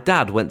 My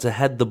dad went to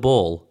head the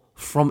ball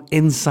from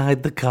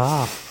inside the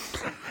car.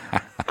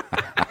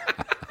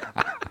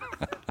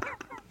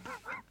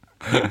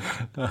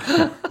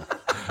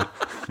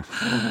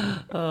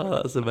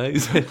 Oh, that's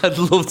amazing. I'd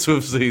love to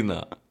have seen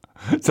that.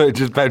 So it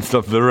just bounced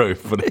off the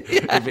roof. But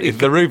if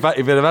the roof,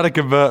 if it had had a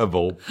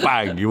convertible,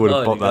 bang, you would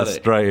have put that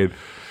straight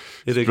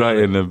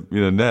in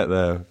the net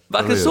there.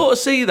 But I can sort of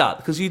see that,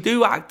 because you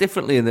do act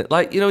differently in it.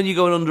 Like, when you're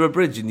going under a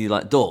bridge and you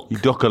like duck. You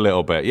duck a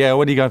little bit. Yeah,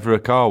 when you go for a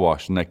car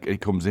wash and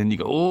it comes in, you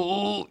go,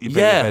 oh, you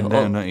bend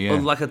down, don't you?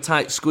 Or like a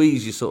tight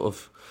squeeze, you sort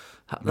of...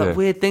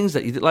 weird things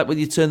that you do, like when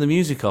you turn the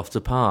music off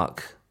to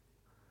park.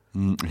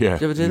 Yeah. Do you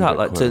ever do that?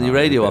 Like turn your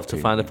radio off to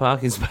find a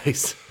parking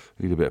space?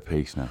 Need a bit of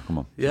peace now, come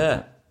on.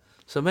 Yeah.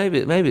 So maybe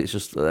it's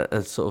just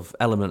a sort of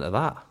element of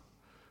that.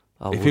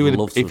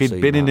 If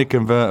he'd been in a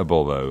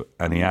convertible, though,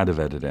 and he had have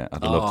edited it,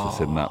 I'd love to have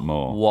seen that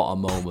more. What a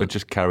moment. But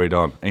just carried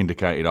on,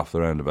 indicated off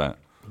the roundabout.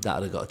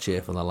 That'd have got a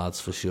cheer from the lads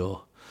for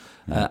sure.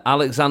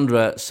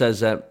 Alexandra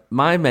says,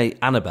 my mate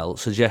Annabelle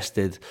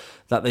suggested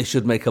that they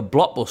should make a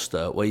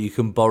Blockbuster where you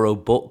can borrow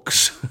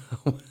books.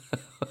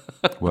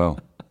 Well,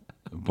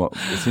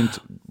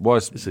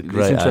 it's a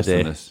great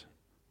idea. This.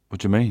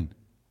 What do you mean?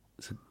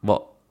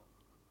 What?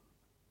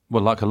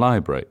 Well, like a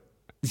library.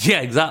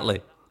 Yeah,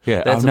 exactly.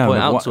 Yeah, they had to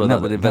point out to her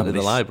that they invented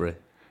the library.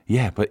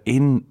 Yeah, but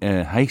in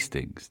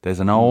Hastings,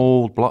 there's an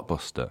old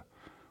Blockbuster,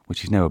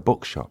 which is now a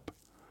bookshop.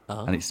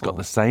 Oh. And it's got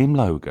the same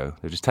logo.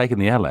 They've just taken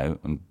the L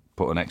out and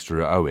put an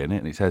extra O in it,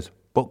 and it says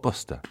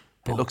Bookbuster.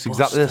 It looks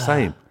exactly the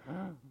same.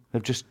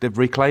 They've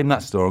reclaimed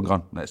that store and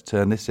gone, let's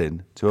turn this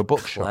in to a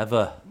bookshop.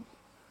 Clever.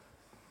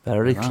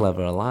 Very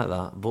clever. I like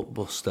that.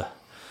 Bookbuster.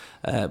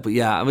 But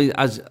yeah, I mean,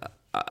 as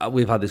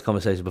we've had this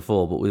conversation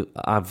before, but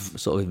I've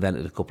sort of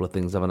invented a couple of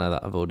things, haven't I,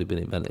 that have already been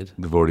invented.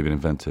 They've already been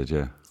invented,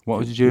 yeah.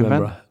 What did you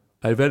invent?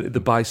 I invented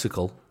the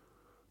bicycle.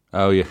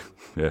 Oh, yeah.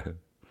 Yeah.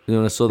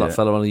 When I saw that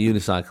fella on a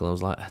unicycle, I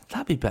was like,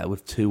 that'd be better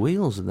with two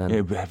wheels. And then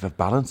it'd be have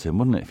balancing,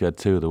 wouldn't it, if you had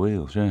two of the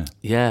wheels, yeah.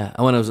 Yeah,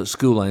 and when I was at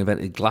school, I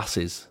invented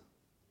glasses.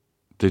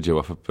 Did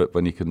you?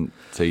 When you couldn't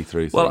see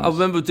through things? Well, I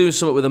remember doing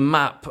something with a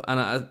map, and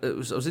I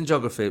was in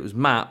geography. It was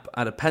map.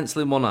 I had a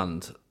pencil in one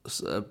hand,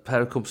 a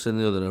pair of compasses in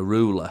the other, and a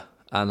ruler.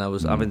 And I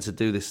was having to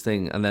do this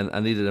thing, and then I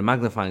needed a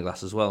magnifying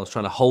glass as well. I was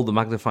trying to hold the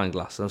magnifying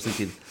glass, and I was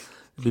thinking,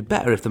 it'd be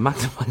better if the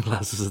magnifying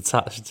glass was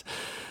attached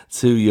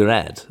to your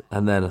head.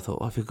 And then I thought,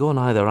 well, if you go on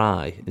either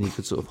eye, and you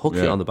could sort of hook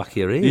it on the back of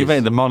your ears. You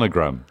made the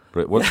monogram.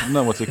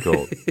 What's it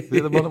called?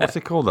 What's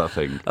it called, that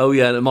thing? Oh,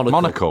 yeah, the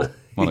monocle.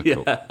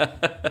 Monocle.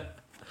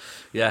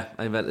 Yeah,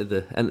 I invented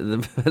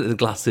the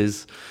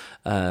glasses.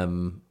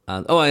 And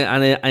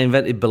I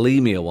invented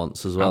bulimia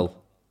once as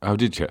well. Oh,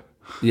 did you?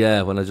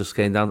 Yeah, when I just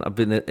came down, I've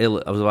been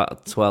ill. I was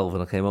about 12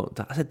 when I came up.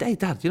 I said, "Hey,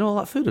 Dad, you know all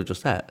that food I've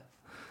just ate?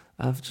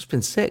 I've just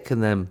been sick,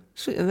 and then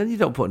you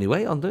don't put any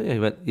weight on, do you?" He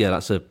went, "Yeah,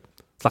 it's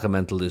like a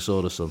mental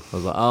disorder, son." I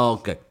was like, "Oh,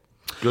 okay,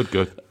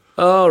 good.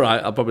 All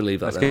right, I'll probably leave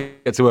that." Let's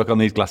get to work on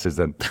these glasses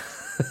then.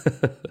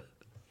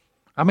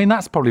 I mean,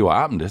 that's probably what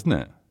happened, isn't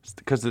it?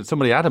 Because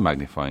somebody had a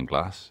magnifying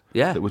glass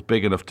that was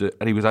big enough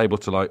and he was able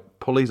to like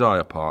pull his eye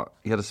apart.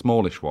 He had a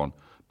smallish one,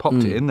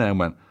 popped it in there and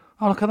went,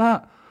 "Oh, look at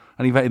that."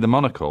 And he invented the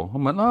monocle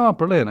and went, "Oh,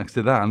 brilliant, next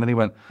to that." And then he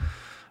went,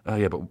 "Oh,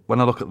 yeah, but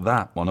when I look at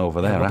that one over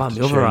there, I have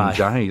to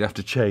change eyes. I have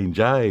to change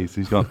eyes."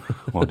 He's gone,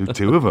 "Well, I'll do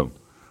two of them."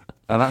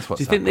 And that's what's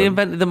Do you think they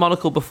invented the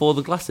monocle before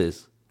the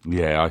glasses?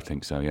 Yeah, I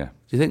think so, yeah.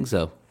 Do you think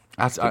so?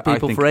 I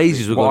think for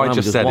ages were going what around I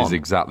just with said one. is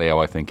exactly how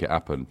I think it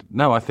happened.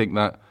 No, I think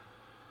that...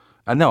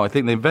 I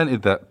think they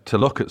invented that to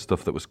look at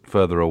stuff that was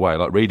further away,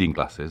 like reading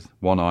glasses,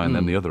 one eye and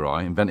then the other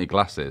eye, invented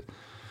glasses.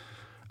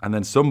 And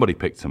then somebody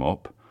picked them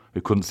up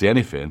who couldn't see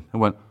anything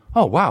and went,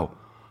 "Oh, wow,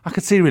 I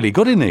could see really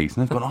good in these."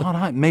 And they've gone, "All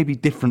right, maybe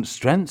different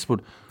strengths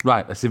would..."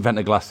 Right, let's invent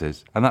the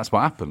glasses. And that's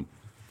what happened.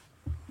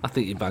 I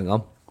think you bang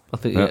on. I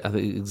think you're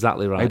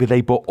exactly right. Maybe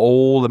they put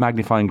all the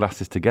magnifying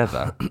glasses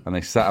together and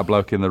they sat a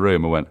bloke in the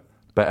room and went,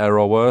 "Better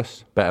or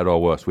worse? Better or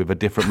worse? With a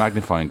different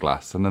magnifying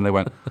glass." And then they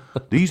went,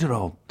 "These are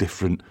all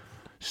different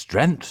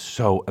strengths."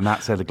 So, and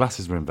that's how the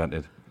glasses were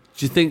invented.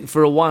 Do you think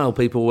for a while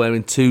people were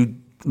wearing two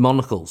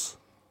monocles?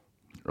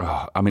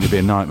 Oh, I mean, it'd be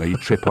a nightmare. You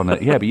trip on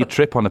it. Yeah, but you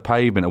trip on a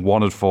pavement and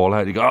one would fall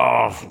out. You go,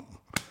 "Oh,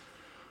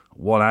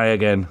 one eye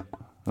again.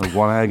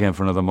 One eye again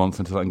for another month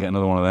until I can get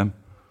another one of them."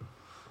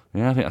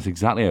 Yeah, I think that's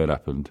exactly how it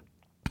happened.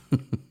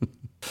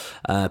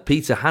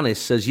 Peter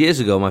Hannis says, years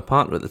ago, my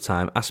partner at the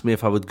time asked me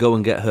if I would go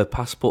and get her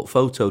passport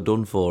photo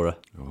done for her.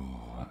 Oh,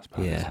 that's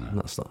bad, yeah, isn't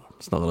it?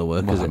 it's not going to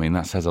work, is it? I mean,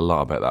 that says a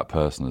lot about that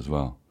person as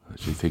well.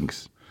 She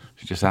thinks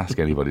she just asks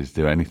anybody to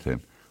do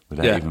anything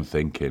without even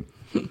thinking.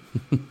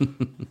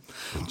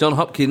 John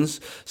Hopkins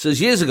says,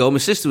 years ago, my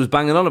sister was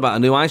banging on about a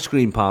new ice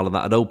cream parlour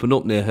that had opened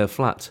up near her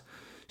flat.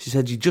 She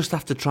said, "You just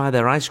have to try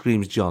their ice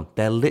creams, John.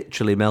 They're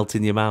literally melt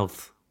in your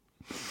mouth."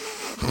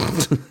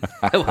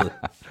 Well,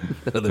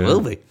 they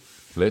will be.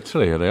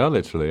 Literally, they are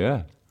literally,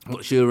 yeah.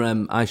 What's your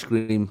ice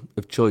cream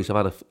of choice?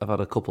 I've had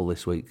a couple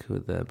this week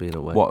with being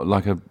away. What,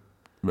 like a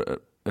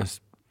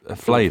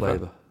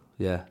flavour?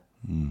 Yeah.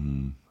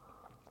 Mm.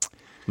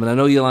 I mean, I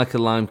know you like a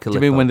lime Calippo.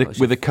 Do you mean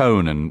with a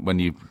cone and when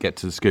you get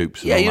to the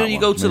scoops? Yeah, you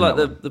go to like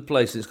the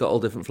place and it's got all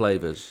different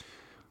flavours.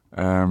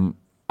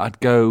 I'd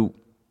go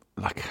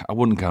I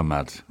wouldn't go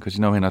mad because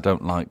I mean I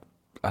don't like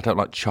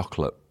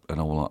chocolate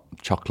and all that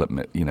chocolate,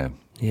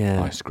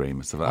 ice cream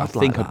and stuff. I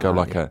think I'd go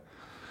like a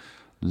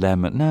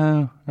lemon.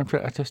 No,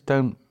 I just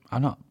don't. I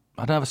don't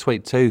have a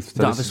sweet tooth.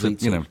 So Don't have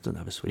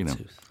a sweet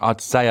tooth.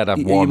 I'd say I'd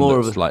have one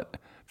that's like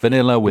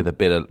vanilla with a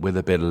bit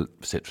of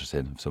citrus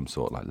in, some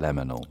sort, like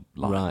lemon or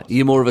lime. Right.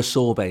 You're more of a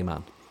sorbet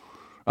man.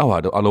 Oh,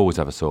 I'll always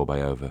have a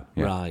sorbet over.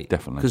 Yeah, right.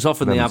 Definitely. Because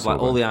often lemon they have sorbet.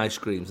 like all the ice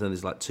creams and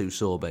there's like 2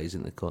 sorbets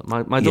in the cut.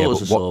 My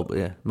daughter's a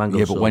sorbet, mango sorbet.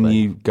 Yeah, but when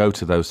you go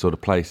to those sort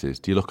of places,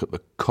 do you look at the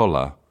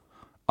colour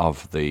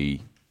of the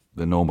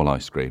normal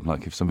ice cream?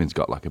 Like if something's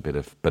got like a bit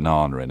of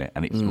banana in it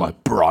and it's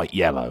like bright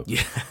yellow,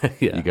 yeah.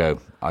 You go,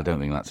 I don't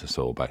think that's a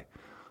sorbet.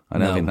 I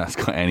don't think that's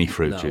got any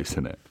fruit juice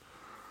in it.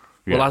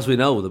 Yeah. Well, as we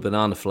know, the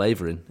banana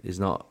flavouring is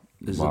not.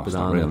 It's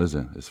not real, is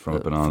it? It's from a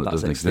banana that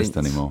doesn't exist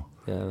anymore.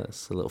 Yeah,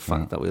 that's a little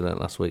fact that we learnt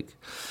last week.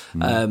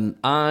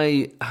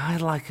 I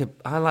like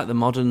the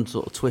modern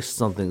sort of twists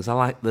on things. I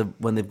like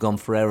when they've gone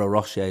Ferrero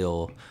Rocher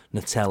or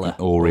Nutella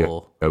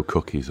Oreo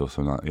cookies or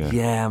something like that.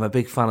 Yeah, I'm a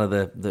big fan of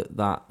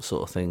that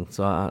sort of thing.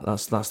 So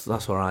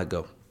that's where I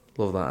go.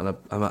 Love that,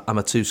 and I'm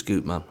a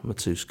 2-scoop man. I'm a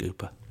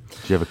 2-scooper. Do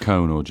you have a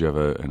cone or do you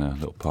have in a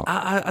little pot?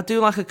 I do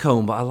like a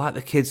cone, but I like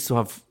the kids to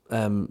have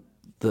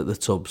the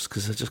tubs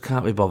because I just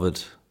can't be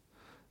bothered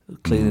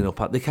cleaning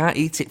up. They can't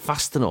eat it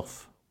fast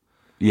enough.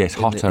 Yeah, it's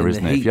hotter,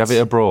 isn't it? If you have it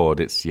abroad,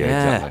 it's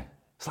exactly.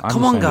 It's like,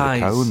 come on,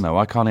 guys. A cone, though.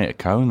 I can't eat a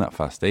cone that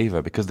fast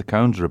either because the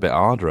cones are a bit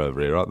harder over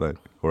here, aren't they?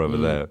 Or over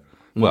there.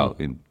 Well,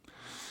 in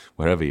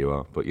wherever you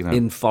are, but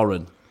in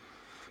foreign.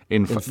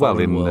 In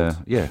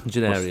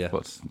Genaria.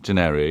 What's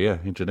Genaria? Yeah,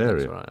 in Genaria.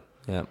 That's right.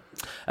 Yeah.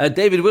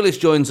 David Willis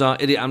joins our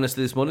Idiot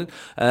Amnesty this morning.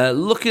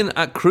 Looking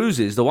at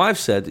cruises, the wife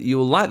said, you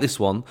will like this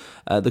one.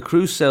 The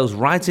cruise sails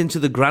right into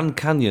the Grand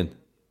Canyon.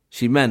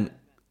 She meant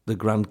the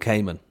Grand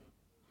Cayman.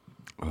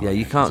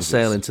 You can't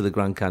sail into the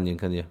Grand Canyon,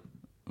 can you?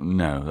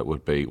 No, that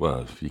would be,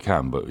 well, you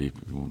can, but you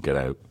won't get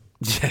out.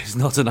 Yeah, it's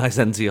not a nice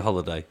end to your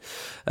holiday.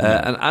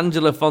 And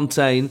Angela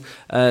Fontaine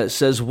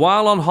says,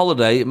 while on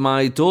holiday,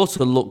 my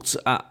daughter looked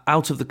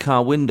out of the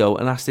car window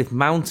and asked if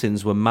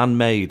mountains were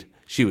man-made.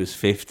 She was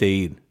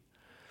 15.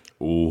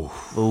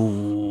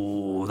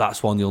 Ooh,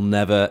 that's one you'll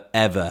never,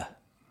 ever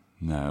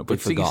but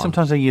see,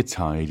 sometimes when you're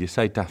tired, you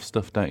say daft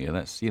stuff, don't you?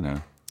 That's,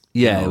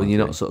 Yeah, when you're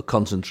not sort of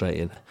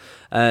concentrating.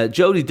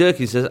 Jodie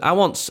Durkin says, I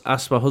once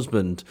asked my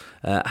husband,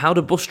 how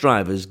do bus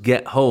drivers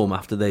get home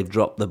after they've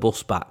dropped the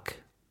bus back?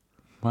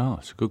 Well,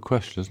 it's a good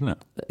question, isn't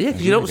it? Yeah,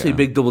 because you don't see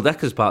big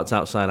double-deckers parked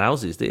outside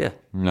houses, do you?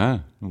 No,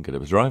 you wouldn't get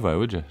up a driveway,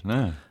 would you?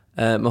 No.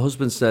 My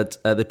husband said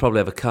they probably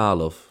have a car,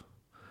 love.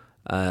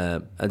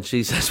 And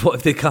she says, what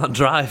if they can't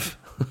drive?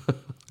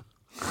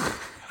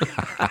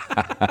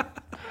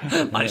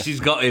 Like she's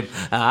got him.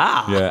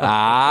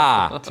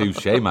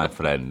 Touche, my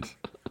friend.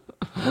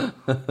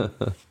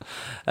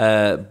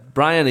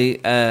 Bryony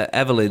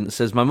Evelyn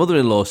says, my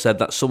mother-in-law said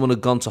that someone had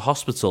gone to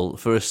hospital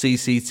for a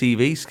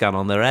CCTV scan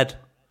on their head.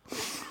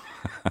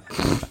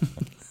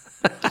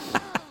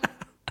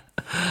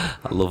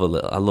 I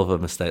love a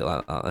mistake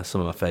like that. That's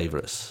some of my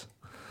favourites.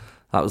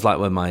 That was like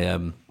when my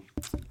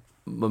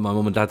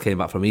mum and dad came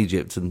back from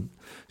Egypt and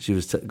she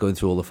was going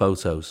through all the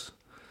photos.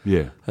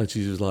 Yeah. And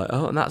she was like,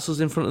 oh, and that's us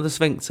in front of the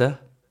sphincter.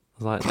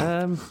 I was like,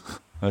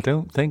 I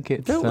don't think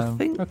it's...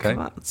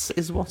 that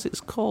is what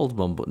it's called,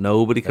 Mum, but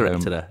nobody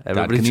corrected her.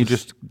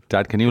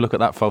 Dad, can you look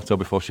at that photo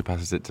before she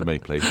passes it to me,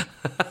 please?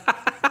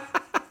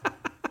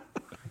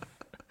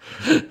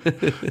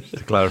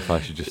 To clarify,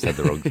 she just said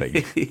the wrong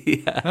thing.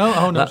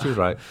 Yeah. No, she was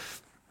right.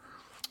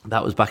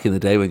 That was back in the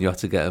day when you had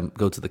to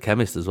go to the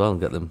chemist as well and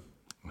get them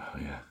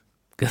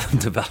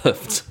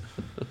developed.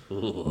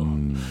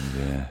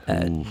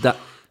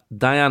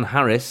 Diane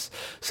Harris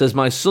says,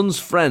 my son's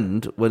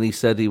friend, when he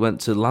said he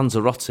went to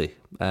Lanzarote,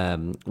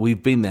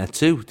 we've been there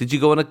too. Did you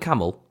go on a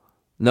camel?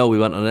 No, we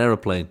went on an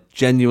aeroplane.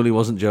 Genuinely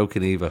wasn't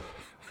joking either.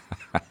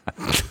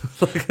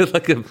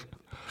 like a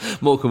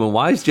Morecambe and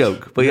Wise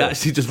joke, but he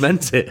actually just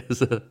meant it.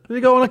 Did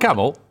you go on a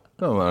camel?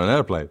 No, on an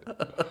aeroplane.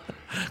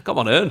 Come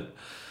on, Ern.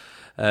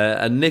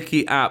 And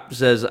Nikki App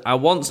says, I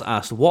once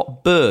asked,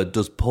 what bird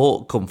does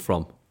pork come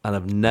from? And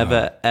I've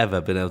never, ever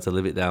been able to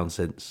live it down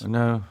since.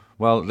 No.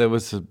 Well,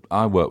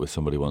 I worked with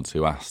somebody once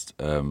who asked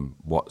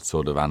what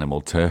sort of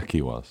animal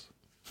turkey was.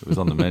 It was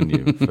on the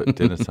menu for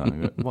dinner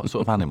time. What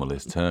sort of animal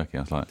is turkey?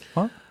 I was like,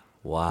 what?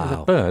 Wow. It's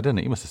a bird, isn't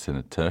it? You must have seen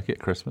a turkey at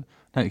Christmas.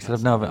 No, he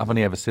said, I've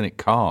only ever seen it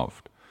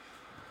carved.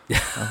 I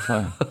was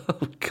like,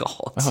 oh,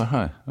 God. Oh,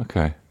 right,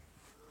 okay.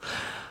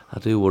 I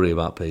do worry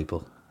about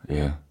people.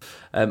 Yeah.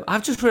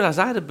 I've just realised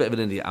I had a bit of an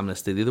Idiot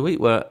Amnesty the other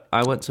week where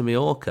I went to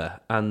Mallorca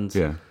and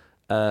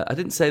I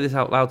didn't say this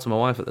out loud to my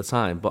wife at the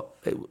time, but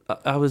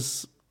I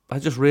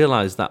just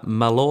realised that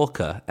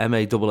Mallorca,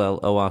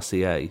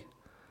 Mallorca,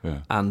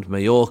 and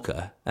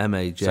Mallorca,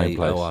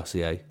 Majorca,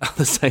 are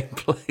the same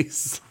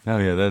place. Oh,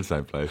 yeah, they're the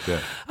same place, yeah.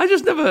 I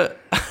just never...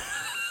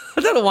 I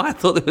don't know why I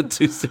thought they were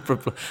two separate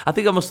places. I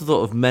think I must have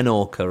thought of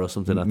Menorca or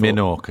something.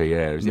 Minorca,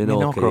 yeah. Is it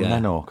Minorca or yeah.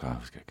 Menorca? I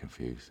was getting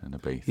confused. And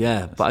Ibiza.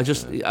 Yeah, but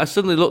I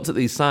suddenly looked at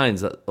these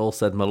signs that all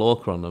said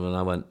Mallorca on them,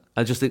 and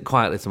I just think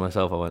quietly to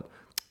myself, I went,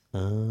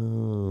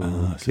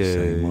 oh, it's the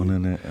same one,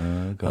 isn't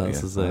it?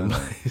 That's the same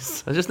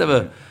place. I just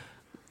never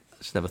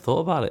thought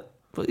about it.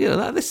 But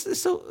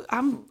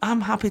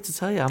I'm happy to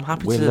tell you. I'm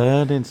happy. We're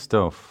learning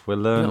stuff. We're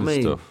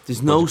learning stuff.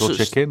 There's no such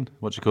chicken.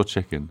 What do you call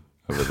chicken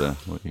over there?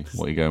 What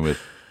are you going with?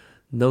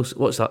 No,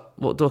 what's that?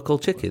 What do I call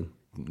chicken?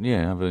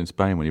 Yeah, over in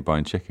Spain when you're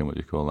buying chicken, what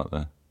do you call that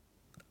there?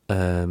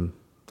 I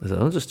don't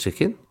know, just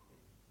chicken.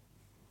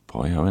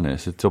 Boy, oh, innit?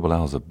 It's a double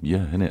L's,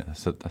 innit?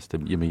 That's the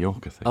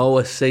Mallorca thing. Oh,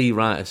 I see,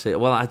 right, I see.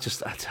 Well,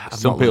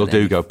 some people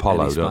do go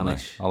polo, don't they?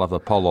 I'll have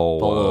the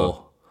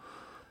polo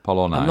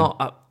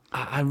now.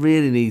 I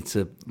really need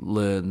to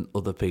learn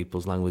other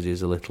people's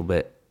languages a little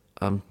bit.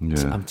 I'm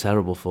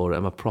terrible for it.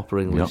 I'm a proper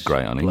English. You're not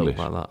great on English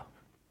like that.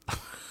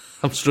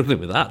 I'm struggling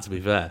with that, to be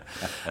fair.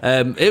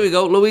 Here we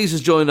go. Louise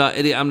has joined our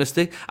Idiot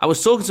Amnesty. I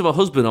was talking to my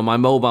husband on my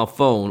mobile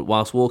phone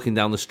whilst walking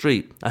down the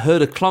street. I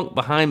heard a clonk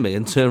behind me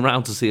and turned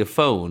round to see a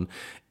phone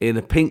in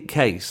a pink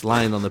case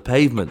lying on the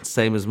pavement,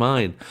 same as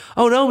mine.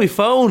 Oh no, my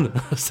phone,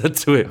 I said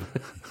to him.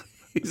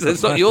 He said,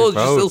 it's not yours,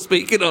 you're still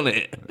speaking on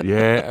it.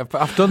 Yeah,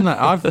 I've done that.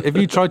 Have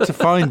you tried to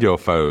find your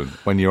phone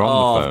when you're on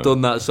the phone? I've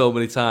done that so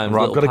many times.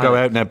 Right, I've got to go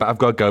out now, but I've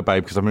got to go,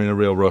 babe, because I'm in a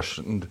real rush.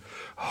 And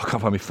I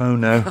can't find my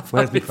phone now.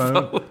 Where's my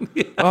phone?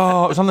 Yeah.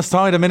 Oh, it was on the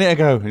side a minute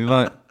ago. And you're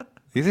like,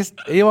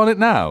 are you on it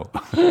now?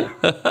 Yeah,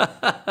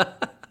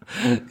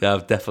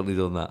 I've definitely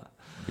done that.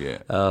 Yeah.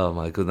 Oh,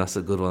 my goodness,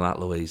 that's a good one, that,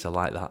 Louise. I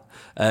like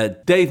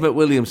that. Dave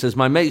McWilliams says,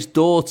 my mate's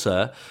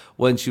daughter,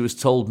 when she was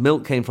told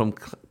milk came from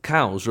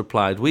cows,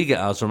 replied, we get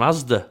ours from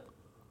Asda.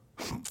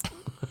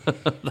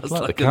 That's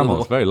like the camel.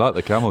 It's very like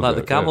the camel. Like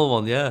the camel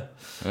one, yeah.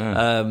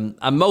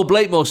 And Mo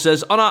Blakemore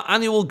says, on our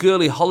annual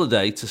girly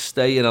holiday to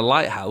stay in a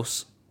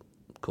lighthouse,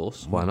 of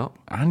course, why not?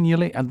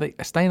 Annually? And they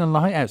stay in a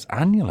lighthouse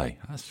annually?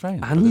 That's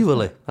strange.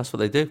 Annually, that's what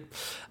they do.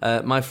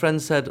 My friend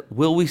said,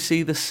 will we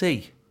see the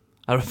sea?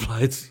 I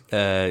replied,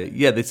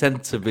 yeah, they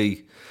tend to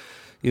be,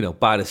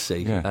 by the sea.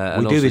 Yeah.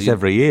 We do this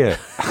every year.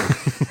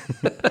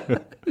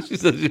 She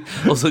said,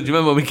 also, do you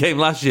remember when we came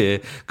last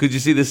year? Could you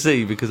see the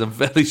sea? Because I'm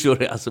fairly sure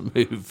it hasn't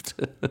moved.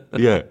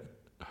 Yeah.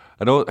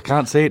 I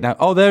can't see it now.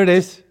 Oh, there it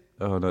is.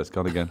 Oh, no, it's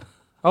gone again.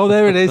 Oh,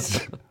 there it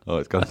is. Oh,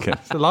 it's gone again.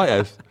 It's the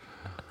lighthouse.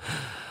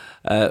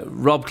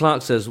 Rob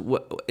Clark says,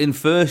 in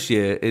first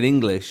year in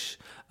English,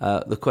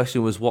 the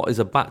question was, what is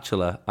a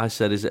bachelor? I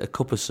said, is it a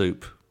cup of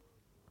soup?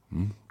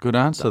 Good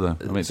answer, though.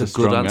 I mean, it's a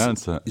strong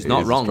answer. It's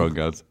not wrong. A strong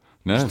answer.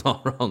 No. It's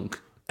not wrong.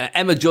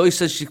 Emma Joyce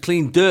says she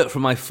cleaned dirt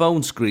from my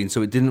phone screen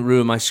so it didn't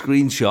ruin my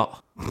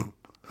screenshot. I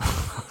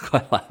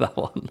quite like that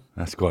one.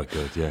 That's quite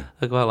good, yeah.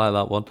 I quite like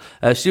that one.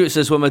 Stuart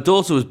says, when my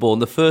daughter was born,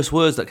 the first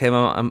words that came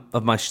out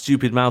of my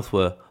stupid mouth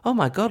were, oh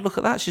my God, look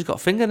at that, she's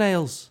got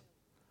fingernails.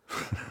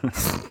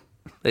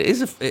 It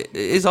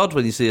is odd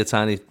when you see a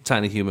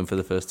tiny human for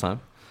the first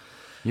time.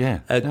 Yeah,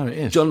 no, it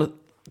is.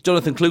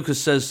 Jonathan Clucas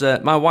says,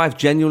 my wife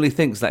genuinely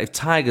thinks that if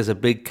tigers are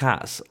big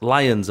cats,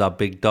 lions are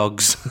big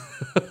dogs.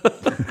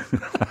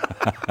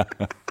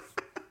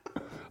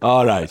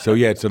 All right, so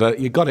yeah,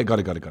 you got it.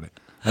 And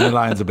the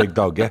lion's a big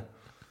dog, yeah?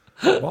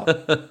 What?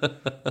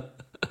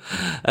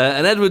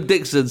 And Edward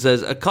Dixon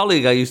says, a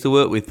colleague I used to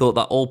work with thought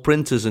that all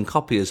printers and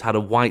copiers had a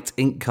white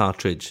ink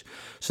cartridge,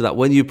 so that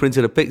when you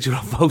printed a picture or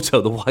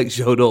photo, the white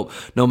showed up.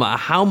 No matter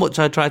how much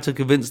I tried to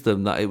convince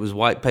them that it was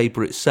white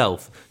paper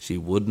itself, she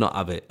would not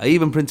have it. I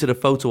even printed a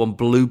photo on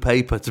blue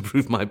paper to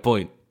prove my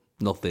point.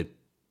 Nothing.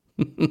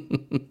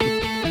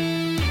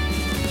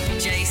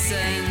 Jason.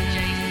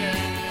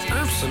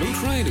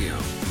 Absolute Radio,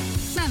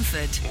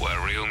 Manford. where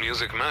real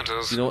music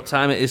matters. You know what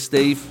time it is,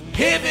 Steve?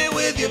 Hit me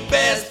with your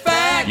best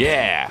fact.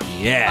 Yeah.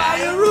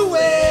 Fire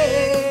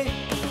away.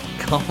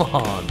 Come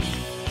on.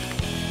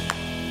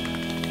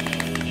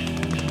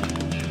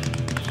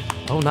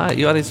 Oh, nice.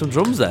 You added some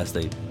drums there,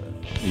 Steve.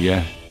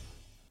 Yeah.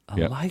 I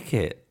like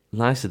it.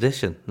 Nice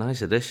addition.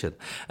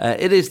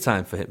 It is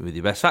time for Hit Me With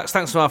Your Best Facts.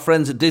 Thanks to our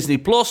friends at Disney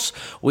Plus.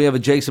 We have a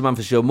Jason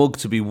Manford Show mug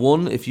to be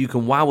won if you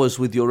can wow us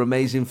with your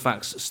amazing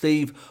facts.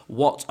 Steve,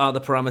 what are the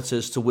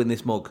parameters to win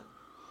this mug?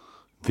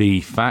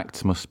 The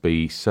facts must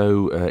be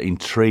so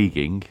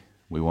intriguing,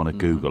 we want to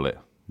Google it.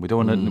 We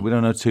don't want to. We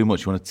don't know too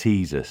much. You want to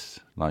tease us,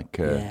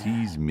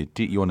 tease me.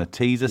 You want to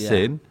tease us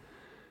in.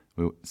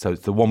 So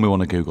it's the one we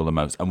want to Google the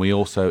most, and we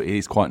also, it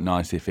is quite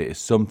nice if it is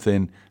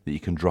something that you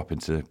can drop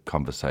into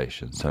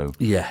conversation. So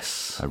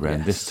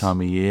around this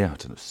time of year, I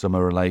don't know,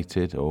 summer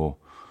related, or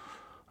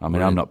I'm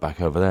not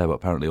back over there, but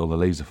apparently all the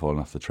leaves are falling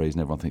off the trees,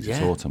 and everyone thinks it's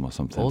autumn or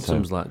something.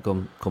 Autumn's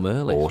come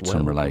early.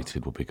 Autumn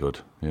related would be good.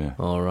 Yeah.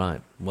 All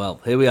right.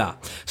 Well, here we are.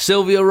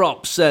 Sylvia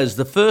Ropp says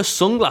the first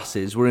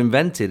sunglasses were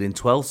invented in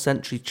 12th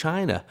century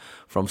China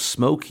from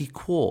smoky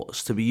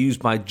quartz to be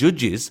used by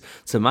judges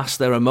to mask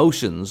their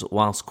emotions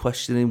whilst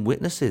questioning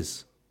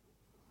witnesses.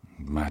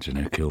 Imagine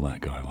how cool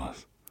that guy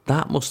was.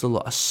 That must have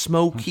looked a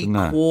smoky Imagine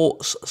that.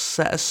 quartz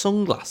set of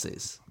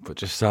sunglasses. But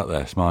just sat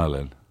there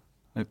smiling.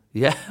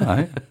 Yeah.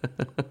 Right.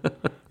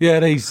 Yeah,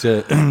 these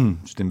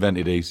just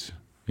invented these.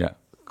 Yeah.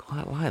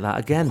 Quite like that.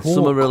 Again,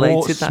 summer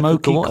related. That could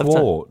smoky come up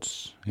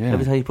quartz. Yeah.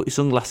 Every time you put your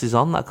sunglasses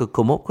on, that could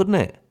come up, couldn't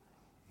it?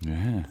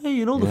 Yeah. Hey,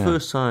 you know, the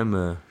first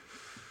time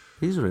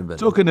these were invented.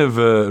 Talking of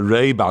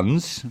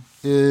Ray-Bans.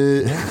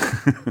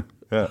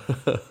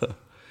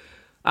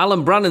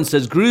 Alan Brannan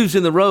says, grooves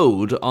in the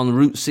road on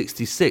Route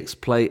 66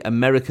 play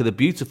America the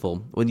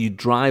Beautiful when you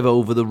drive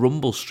over the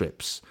rumble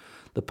strips.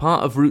 The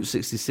part of Route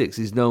 66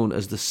 is known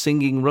as the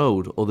Singing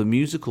Road or the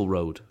Musical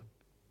Road.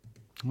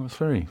 Well, it's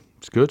good.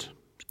 It's good.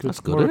 That's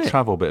good, More isn't a it?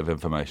 travel bit of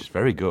information. It's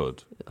very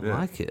good. I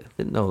like it.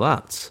 Didn't know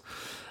that.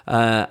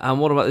 And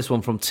what about this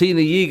one from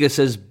Tina Yeager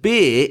says,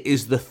 beer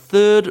is the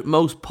third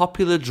most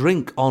popular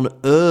drink on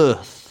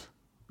Earth.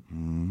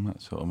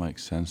 That sort of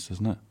makes sense,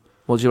 doesn't it?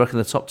 What do you reckon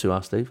the top two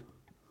are, Steve?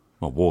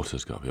 Well,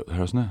 water's got to be up there,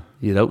 hasn't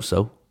You'd hope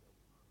so.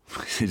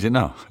 it? Is it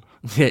not?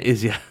 Yeah, it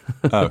is, yeah.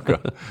 Oh,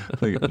 God.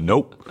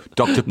 Nope.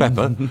 Dr.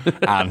 Pepper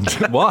and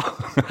what?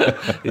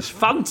 It's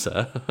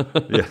Fanta.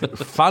 Yeah.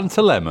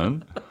 Fanta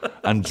Lemon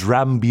and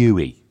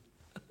Drambuie.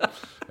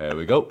 There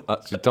we go.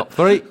 That's your top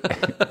three.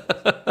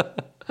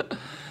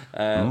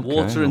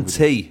 Water and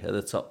tea are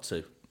the top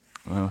two.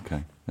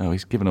 Okay. Oh,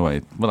 he's given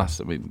away. Well, that's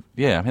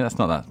that's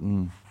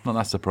not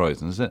that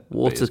surprising, is it?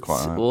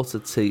 Water,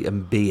 tea,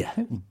 and beer.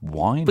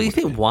 Wine. But you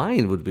think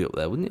wine would be up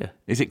there, wouldn't you?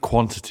 Is it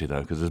quantity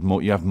though? Because there's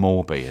more. You have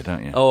more beer,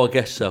 don't you? Oh, I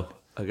guess so.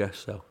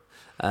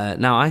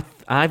 Now,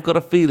 I've got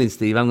a feeling,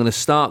 Steve, I'm going to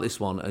start this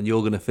one and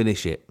you're going to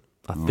finish it.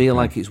 I feel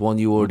like it's one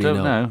you already I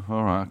don't know. know.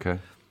 All right. Okay.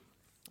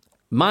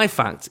 My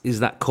fact is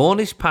that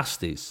Cornish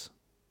pasties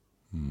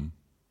were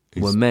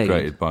It's made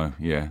created by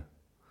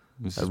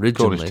This is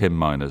originally. Cornish tin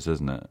miners,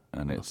 isn't it?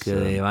 And it's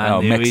Okay, I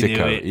knew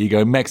Mexico. it. You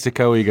go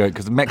Mexico. You go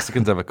because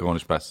Mexicans have a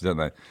Cornish pasty, don't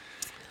they?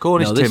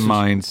 Cornish No, this tin was-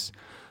 mines.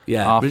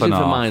 Yeah, half and originally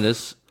for half.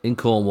 miners in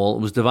Cornwall.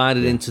 It was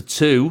divided into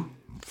two.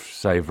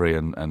 Savoury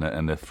and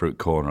the fruit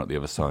corner at the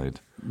other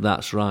side.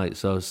 That's right.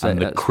 So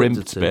And the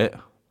crimped bit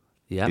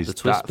yeah, is the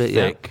twist that bit,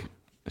 thick.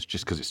 It's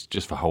just because it's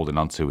just for holding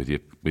on to with your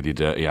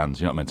dirty hands.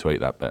 You're not meant to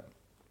eat that bit.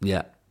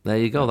 Yeah. There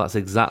you go. That's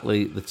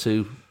exactly the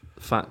two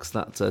facts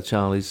that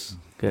Charlie's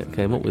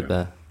came up with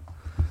there.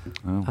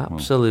 Oh,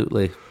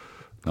 Absolutely.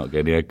 Not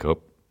getting the egg cup.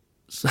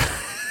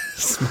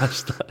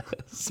 Smashed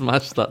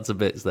that to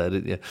bits there,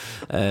 didn't you?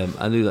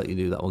 I knew that you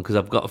knew that one because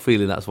I've got a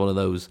feeling that's one of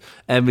those.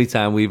 Every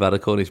time we've had a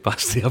Cornish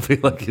pasty, I feel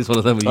like it's one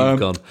of them where you've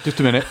gone. Just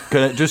a minute.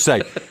 Can I just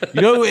say,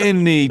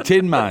 in the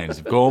tin mines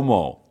of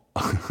Cornwall.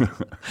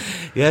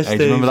 Yes, Hey,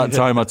 do you remember that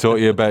time I taught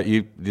you about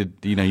you're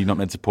not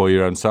meant to pour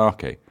your own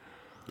sake?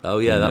 Oh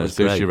yeah, that was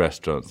sushi great.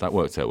 restaurants. That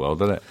worked out well,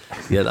 didn't it?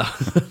 Yeah,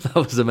 that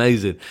was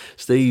amazing.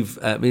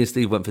 Steve, me and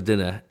Steve went for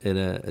dinner in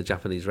a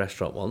Japanese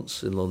restaurant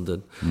once in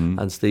London,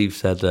 and Steve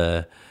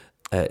said,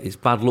 it's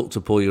bad luck to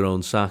pour your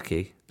own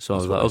sake. So I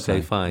was like,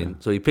 okay, fine. Yeah.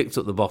 So he picked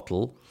up the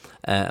bottle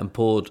and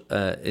poured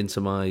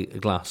into my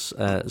glass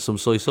some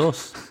soy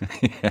sauce.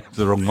 Yeah, it was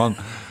the wrong one.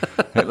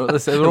 Hey,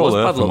 look, they're all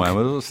Earth and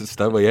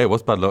whatever. Yeah, it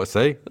was bad luck.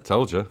 See, I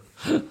told you.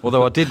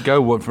 Although I did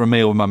go for a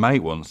meal with my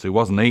mate once who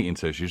wasn't eating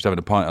sushi. She was having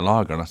a pint of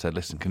lager, and I said,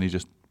 "Listen, can you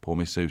just pour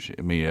me sake?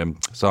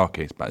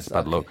 It's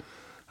bad luck."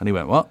 And he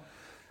went, "What?"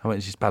 I went,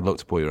 "It's just bad luck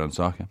to pour your own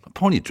sake." I'm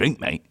pouring your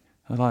drink, mate.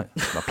 I was like,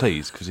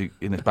 "Please, because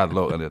it's bad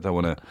luck, and I don't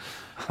want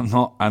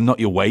to. I'm not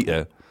your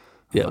waiter."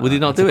 Yeah, would he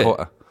not do it?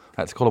 I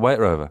had to call a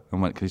waiter over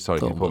and went, can you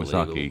pour me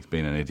sake? He's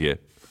been an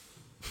idiot.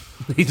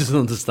 He doesn't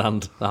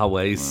understand our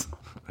ways.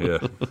 Yeah,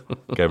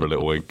 gave her a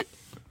little wink.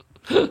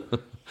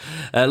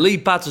 Lee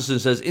Patterson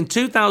says, in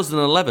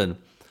 2011,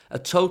 a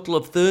total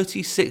of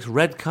 36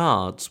 red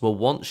cards were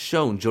once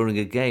shown during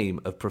a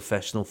game of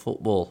professional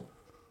football.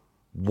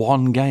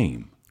 One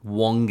game?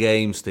 One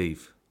game,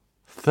 Steve.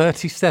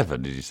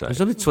 37, did you say?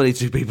 There's only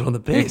 22 people on the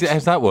pitch.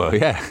 How's that work?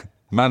 Yeah.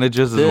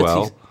 Managers as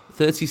well.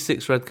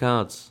 36 red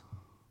cards.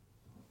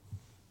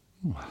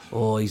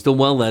 Oh, he's done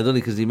well there, doesn't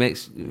he? Because he's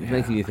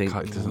making you think.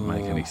 It doesn't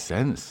make any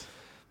sense.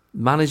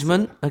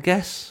 Management, I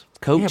guess.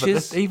 Coaches. Yeah,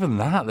 but even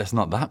there's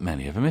not that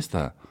many of them, is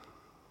there?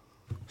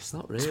 It's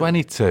not really.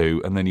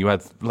 22, and then you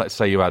had, let's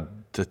say you had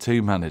the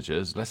two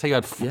managers. Let's say you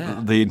had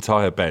the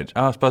entire bench.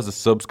 Oh, I suppose the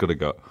subs could have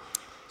got.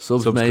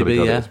 Subs maybe,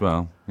 got yeah. it as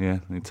well. Yeah,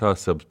 the entire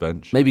subs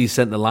bench. Maybe he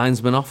sent the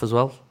linesman off as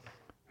well.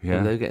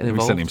 Yeah, they were getting he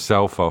involved. sent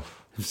himself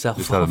off. Just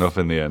had enough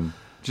in the end.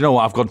 Do you know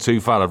what? I've gone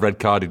too far. I've red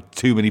carded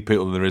too many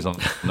people than there is on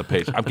the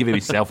pitch. I'm giving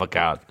myself a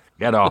card.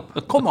 Get off.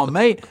 Come on,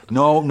 mate.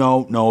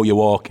 No, you're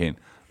walking.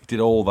 He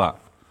did all that.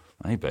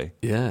 Maybe.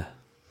 Yeah.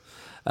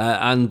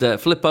 And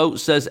Flippo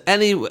says,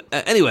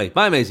 anyway,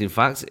 my amazing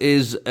fact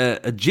is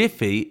a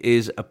jiffy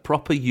is a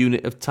proper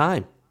unit of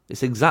time.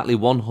 It's exactly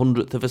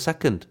 1/100th of a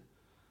second.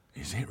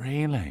 Is it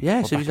really?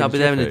 Yeah, so if I'll be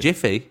there in a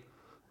jiffy,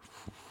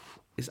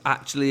 it's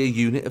actually a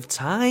unit of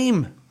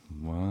time.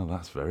 Wow,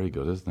 that's very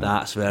good, isn't it?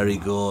 That's very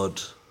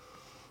good.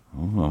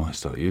 Oh, I might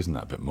start using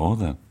that a bit more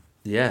then.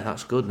 Yeah,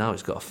 that's good. Now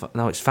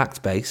it's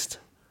fact based.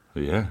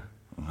 Yeah.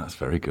 That's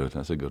very good.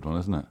 That's a good one,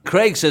 isn't it?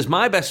 Craig says,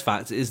 my best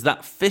fact is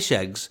that fish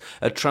eggs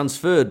are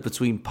transferred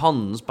between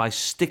ponds by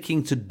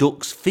sticking to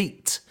ducks'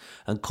 feet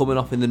and coming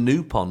up in the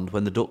new pond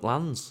when the duck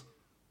lands.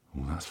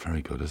 Well, that's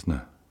very good, isn't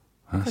it?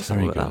 That's Guess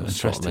very that good. would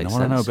sort of Interesting. I make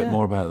want to know a sense, bit yeah.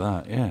 more about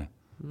that, yeah.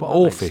 But That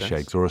all makes fish sense.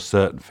 eggs or a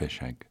certain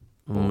fish egg?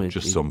 Or Maybe.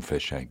 just some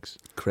fish eggs?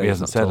 Craig's He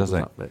hasn't not said, told has us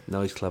he? that bit.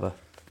 No, he's clever.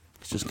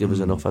 He's just give us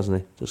enough,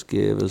 hasn't he? Just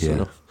give us Yeah.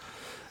 enough.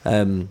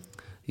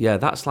 Yeah,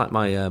 that's like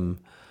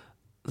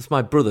that's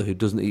my brother who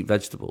doesn't eat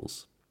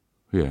vegetables.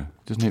 Yeah,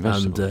 doesn't eat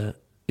vegetables. And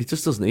he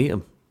just doesn't eat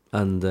them.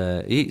 And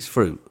he eats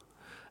fruit.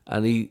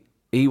 And he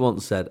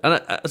once said,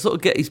 and I sort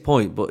of get his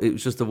point, but it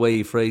was just the way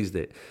he phrased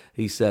it.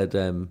 He said,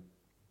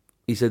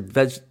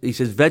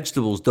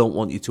 vegetables don't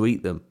want you to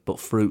eat them,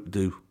 but fruit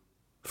do.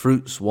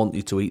 Fruits want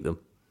you to eat them.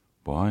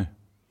 Why?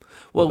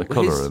 Well, The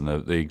colour and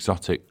the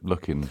exotic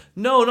looking.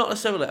 No, not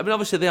necessarily. I mean,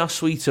 obviously they are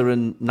sweeter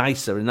and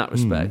nicer in that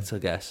respect, I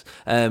guess.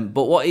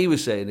 But what he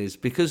was saying is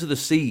because of the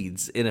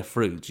seeds in a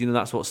fruit,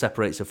 that's what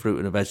separates a fruit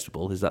and a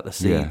vegetable, is that the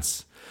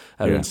seeds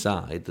are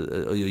inside,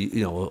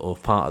 or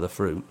part of the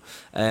fruit.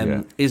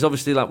 Is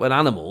obviously like when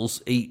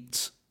animals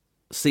eat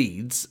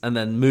seeds and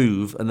then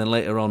move and then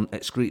later on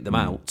excrete them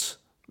out,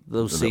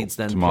 those seeds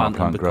then tomato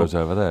plant and grows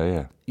over there,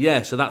 yeah.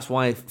 Yeah, so that's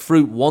why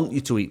fruit want you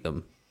to eat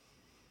them.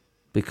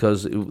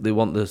 Because they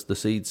want the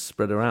seeds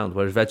spread around,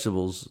 whereas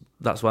vegetables,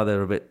 that's why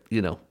they're a bit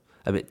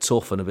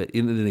tough and a bit,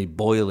 they need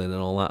boiling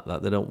and all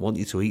that they don't want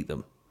you to eat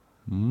them.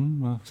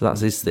 So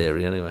that's his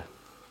theory anyway.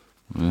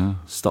 Yeah.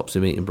 Stops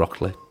him eating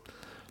broccoli.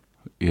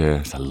 Yeah,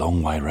 it's a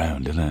long way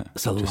round, isn't it?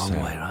 It's a long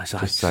way round. So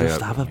just I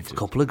just have a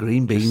couple of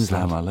green beans.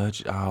 I'm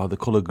allergic. Oh, the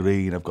colour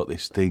green, I've got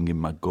this thing in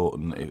my gut.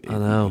 And I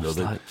know.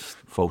 The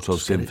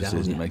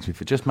photosynthesis, it makes me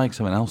just make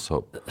something else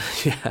up.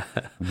 Yeah.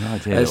 And the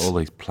idea that all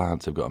these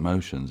plants have got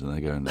emotions and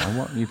they're going, I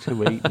want you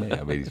to eat me.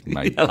 I mean,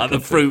 Like the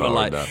fruit are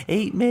like,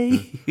 eat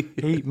me.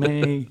 Eat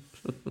me.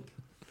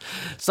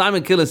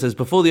 Simon Killen says,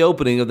 before the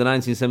opening of the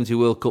 1970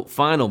 World Cup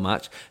final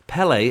match,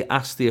 Pelé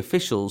asked the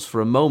officials for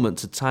a moment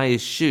to tie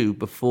his shoe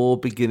before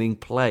beginning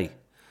play.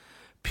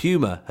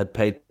 Puma had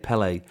paid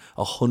Pelé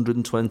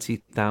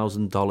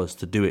 $120,000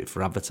 to do it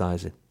for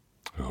advertising.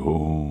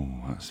 Oh,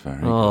 that's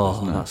very good,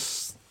 isn't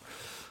it?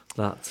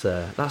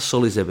 That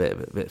sullies a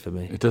bit for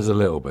me. It does a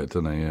little bit,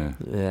 doesn't it? Yeah.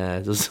 Yeah,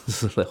 it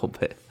does a little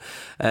bit.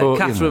 But,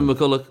 Catherine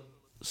McCulloch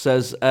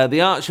says,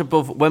 the arch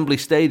above Wembley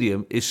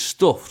Stadium is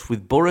stuffed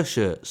with Borough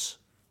shirts.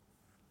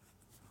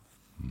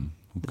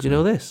 Okay. Did you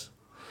know this?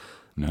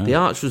 No. The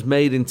arch was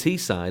made in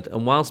Teesside,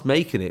 and whilst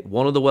making it,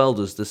 one of the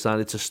welders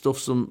decided to stuff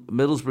some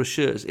Middlesbrough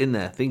shirts in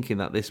there, thinking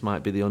that this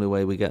might be the only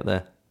way we get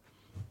there.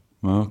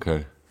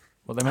 Okay.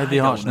 Well, they made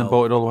the arch and then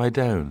brought it all the way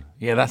down.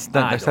 Yeah, they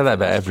say that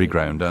about every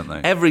ground, don't they?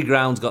 Every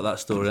ground's got that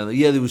story. Don't they?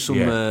 Yeah, there was some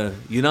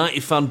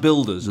United fan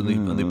builders, and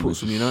they put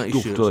some United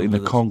shirts in the under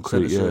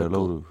concrete.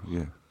 circle.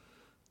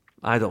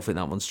 I don't think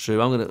that one's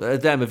true. I'm gonna.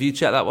 Dem, have you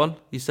checked that one?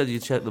 You said you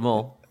checked them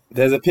all.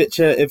 There's a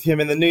picture of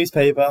him in the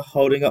newspaper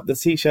holding up the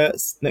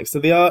T-shirts next to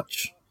the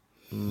arch.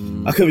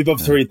 I couldn't be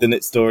bothered to read the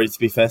knit story, to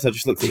be fair, so I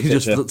just looked at the You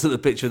picture. just looked at the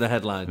picture and the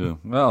headline. Yeah.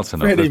 Well, that's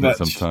enough, Pretty isn't much.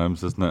 it,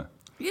 sometimes, isn't it?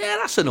 Yeah,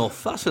 that's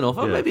enough.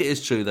 Oh, maybe it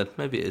is true then.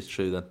 Maybe it's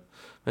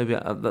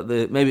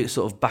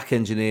sort of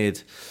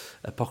back-engineered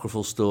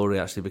apocryphal story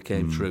actually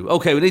became true.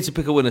 Okay, we need to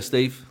pick a winner,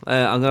 Steve.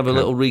 I'm going to have a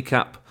little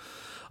recap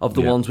of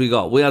the ones we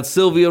got. We had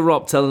Sylvia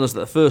Ropp telling us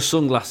that the first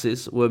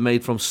sunglasses were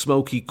made from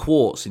smoky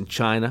quartz in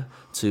China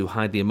to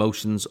hide the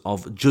emotions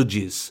of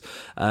judges.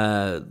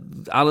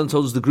 Alan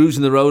told us the grooves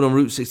in the road on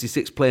Route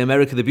 66 play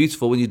America the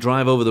Beautiful when you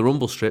drive over the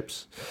rumble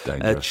strips.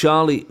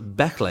 Charlie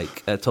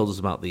Becklake told us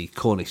about the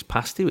Cornish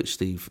pasty, which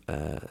Steve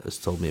has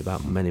told me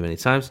about many, many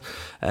times.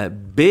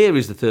 Beer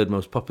is the third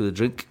most popular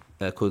drink,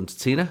 according to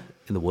Tina,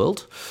 in the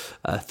world.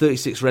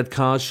 36 red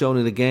cards shown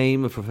in a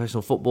game of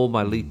professional football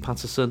by Lee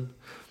Patterson.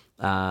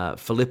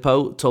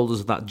 Filippo told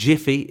us that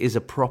Jiffy is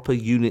a proper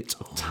unit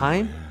of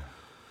time.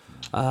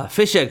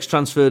 Fish eggs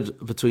transferred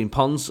between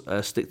ponds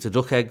stick to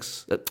duck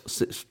eggs.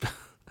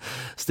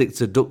 Stick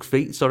to duck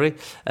feet, sorry.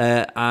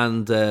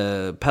 And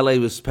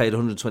Pelé was paid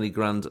 120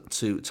 grand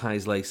to tie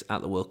his lace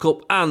at the World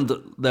Cup. And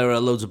there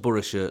are loads of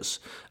Borough shirts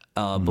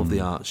above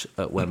the arch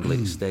at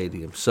Wembley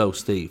Stadium. So,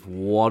 Steve,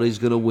 what is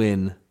going to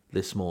win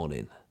this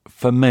morning?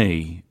 For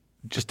me,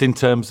 just in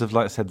terms of,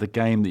 like I said, the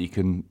game that you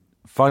can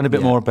find a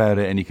bit more about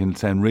it and you can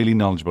sound really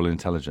knowledgeable and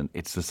intelligent,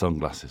 it's the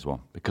sunglasses one.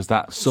 Because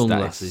that is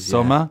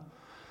summer.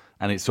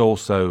 And it's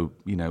also,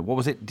 what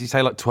was it? Did you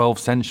say like 12th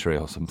century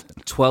or something?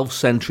 12th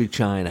century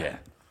China. Yeah.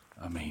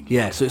 I mean...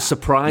 Yeah, so it's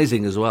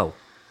surprising as well.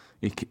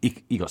 You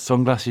got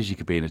sunglasses, you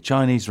could be in a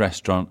Chinese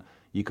restaurant,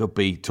 you could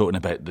be talking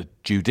about the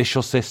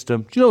judicial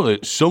system. Do you know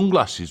that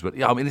sunglasses? But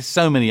there's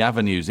so many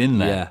avenues in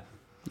there. Yeah,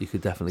 you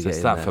could definitely get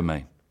in that there. for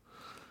me.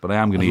 But I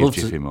am going to use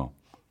Jiffy more.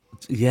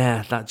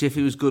 Yeah, that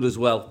Jiffy was good as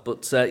well.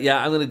 But I'm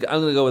gonna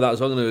go with that.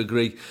 So I'm going to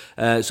agree.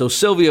 So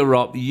Sylvia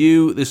Ropp,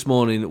 you this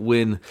morning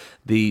win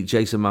the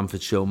Jason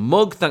Manford Show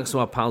mug. Thanks to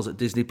our pals at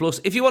Disney Plus.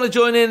 If you want to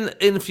join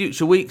in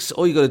future weeks,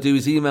 all you got to do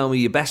is email me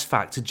your best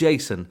fact to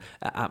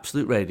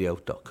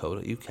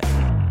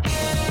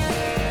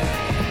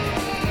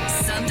jason@absoluteradio.co.uk.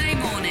 Sunday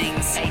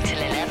mornings,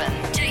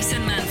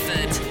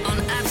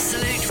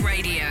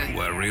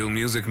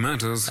 Music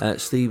Matters.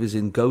 Steve is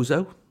in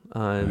Gozo.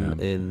 I'm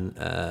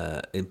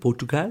in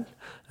Portugal.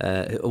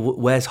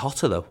 Where's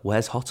hotter, though?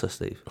 Where's hotter,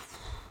 Steve?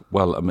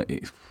 Well, I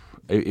mean,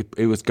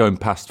 it was going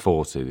past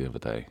 40 the other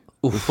day.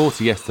 It was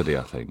 40 yesterday,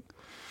 I think.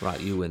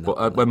 Right, you win that.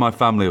 But when my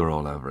family were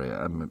all over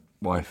here, my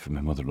wife and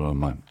my mother-in-law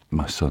and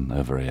my son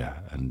over here.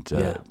 And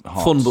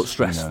hot, fun but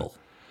stressful.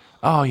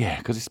 Oh, yeah,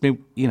 because it's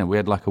been, we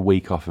had like a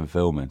week off in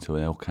filming, so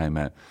we all came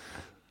out.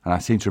 And I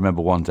seem to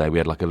remember one day we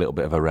had like a little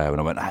bit of a row, and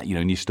I went,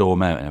 and you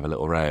storm out and have a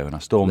little row. And I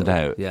stormed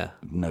out,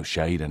 no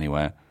shade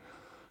anywhere.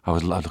 I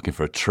was looking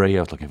for a tree,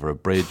 I was looking for a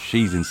bridge.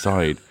 She's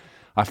inside.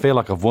 I feel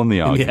like I've won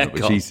the argument,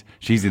 but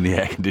she's in the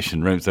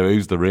air-conditioned room, so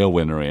who's the real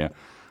winner here?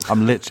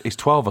 It's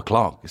 12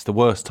 o'clock. It's the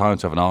worst time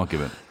to have an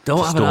argument.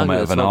 Don't have an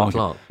argument at 12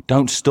 o'clock.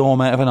 Don't storm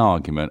out of an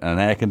argument in an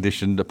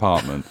air-conditioned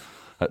apartment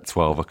at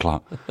 12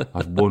 o'clock. I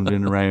was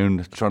wandering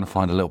around trying to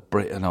find a little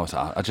Brit, and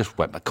I just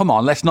went, come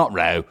on, let's not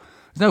row.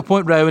 There's no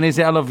point rowing, is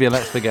it? I love you.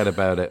 Let's forget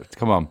about it.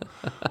 Come on.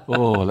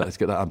 Oh, let's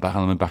get that back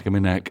on the back of my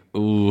neck.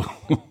 Ooh.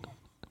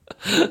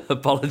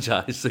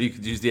 Apologise so you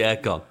could use the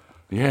aircon.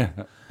 Yeah.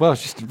 Well,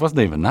 it wasn't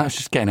even that. It was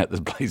just getting out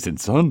the blazing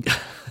sun.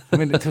 I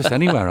mean, if there was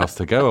anywhere else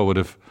to go, I would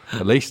have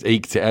at least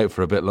eked it out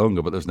for a bit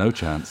longer, but there's no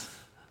chance.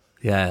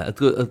 Yeah, a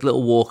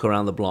little walk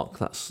around the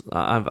block.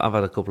 I've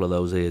had a couple of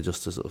those here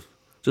just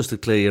to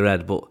clear your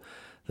head. But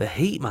the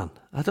heat, man,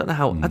 I don't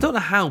know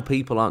how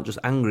people aren't just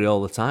angry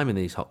all the time in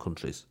these hot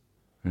countries.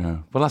 Yeah,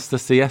 well, that's the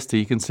siesta.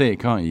 You can see it,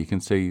 can't you? You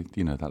can see,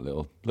 that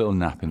little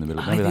nap in the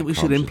middle. I think we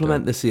should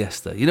implement the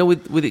siesta.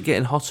 With it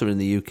getting hotter in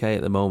the UK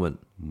at the moment,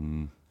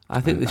 I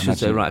think they should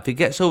say, right, if it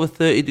gets over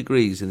 30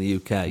 degrees in the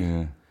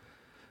UK,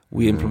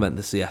 we implement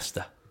the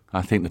siesta.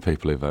 I think the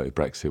people who voted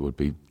Brexit would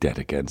be dead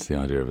against the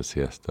idea of a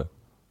siesta.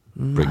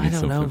 Bringing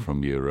something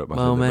from Europe.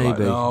 Well,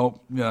 maybe. Like,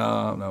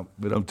 no,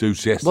 we don't do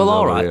siestas. Well,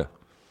 all right. Here.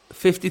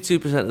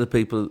 52% of the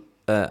people,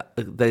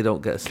 they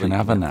don't get a sleep. Can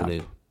have a nap.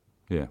 Afternoon.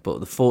 Yeah. But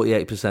the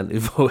 48% who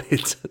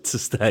voted to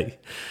stay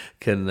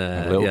can...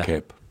 a little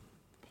kip.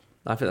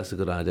 I think that's a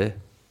good idea.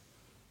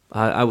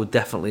 I would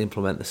definitely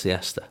implement the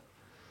siesta.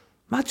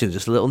 Imagine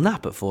just a little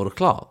nap at 4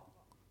 o'clock.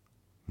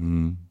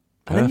 And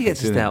then you get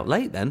to stay out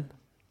late then.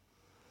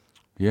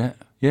 Yeah.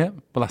 Well,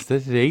 that's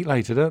it. They eat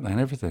later, don't they, and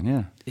everything,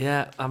 yeah.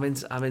 Yeah, I'm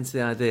into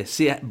the idea.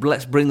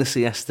 Let's bring the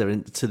siesta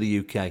into the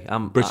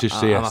UK. British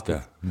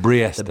siesta.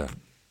 Briesta.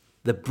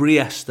 The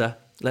briesta.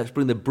 Let's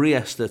bring the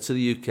briesta to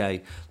the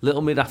UK.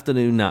 Little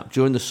mid-afternoon nap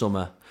during the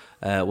summer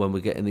when we're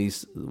getting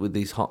these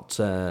hot.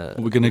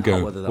 We're going to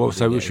go. What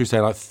should we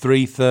say? Like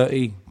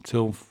 3:30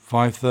 till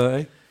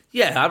 5:30.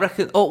 Yeah, I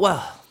reckon. Oh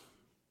well.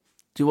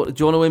 Do you want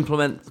to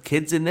implement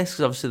kids in this?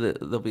 Because obviously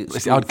there'll be.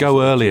 I'd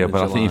go earlier,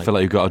 but I think you feel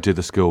like you've got to do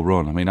the school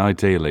run. I mean,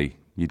 ideally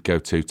you'd go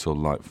 2 till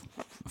like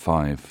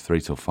 5,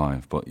 3 till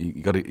 5, but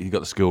you got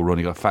the school run.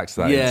 You got to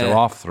factor that in. So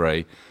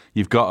 3:30,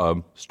 you've got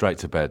them straight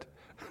to bed.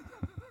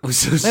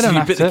 So they don't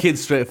have to. The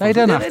kids straight they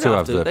don't have to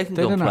have them. They can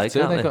go play,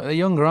 can't they? They're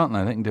younger, aren't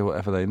they? They can do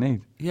whatever they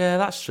need. Yeah,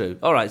 that's true.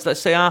 All right, so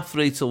let's say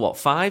 3:30 till what,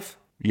 5?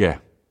 Yeah,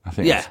 I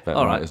think that's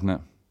better, right, isn't it?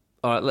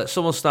 All right, let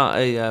someone start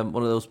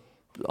one of those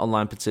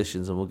online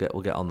petitions, and we'll get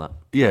on that.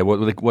 Yeah,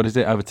 what is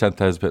it? Over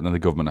 10,000 people, and the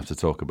government have to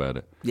talk about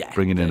it. Yeah,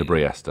 bringing in a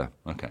Briesta.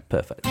 Okay,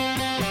 perfect.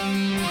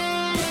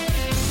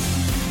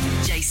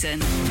 Jason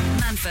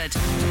Manford,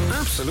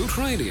 Absolute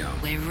Radio.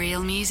 where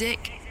real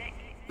music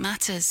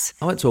matters.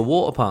 I went to a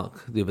water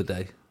park the other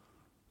day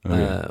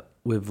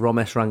with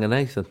Romesh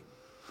Ranganathan.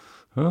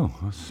 Oh,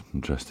 that's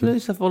interesting.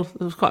 It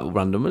was quite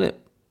random, wasn't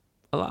it?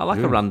 I like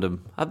a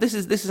random. This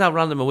is how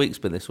random my week's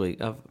been this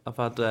week. I've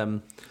had.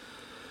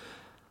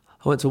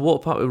 I went to a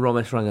water park with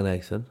Romesh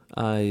Ranganathan.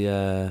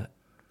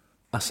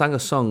 I sang a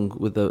song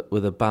with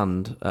a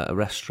band at a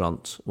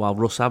restaurant while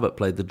Russ Abbott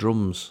played the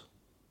drums.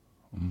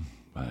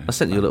 I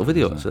sent you a little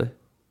video actually.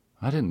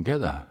 I didn't get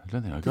that. I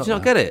don't think I got that. Did you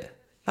not get it?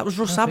 That was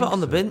Russ Abbott on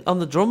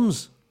the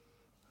drums.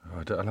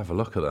 I'll have a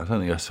look at that. I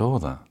don't think I saw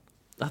that.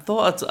 I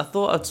thought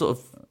I'd sort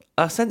of.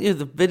 I sent you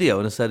the video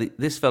and I said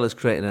this fella's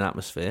creating an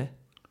atmosphere.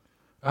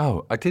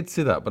 Oh, I did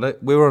see that,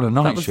 but we were on a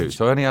night shoot,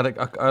 so I only had.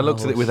 I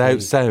looked at it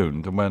without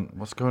sound and went,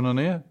 "What's going on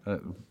here?"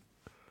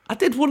 I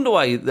did wonder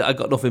why I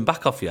got nothing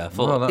back off you. I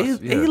thought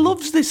he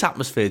loves this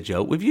atmosphere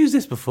joke. We've used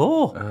this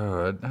before.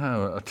 No,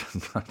 I'll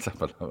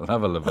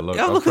have a look.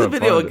 Look at the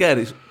video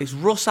again. It's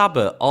Russ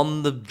Abbott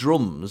on the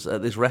drums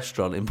at this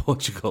restaurant in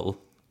Portugal,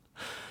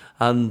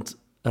 and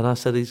I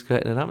said he's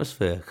creating an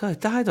atmosphere. God, it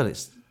died on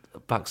its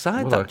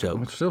backside. That joke.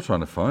 I'm still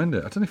trying to find it.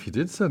 I don't know if you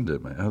did send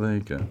it, mate. Oh, there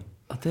you go.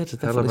 I did.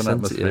 I Hell of an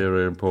atmosphere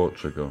here in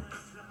Portugal.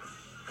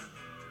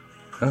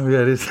 Oh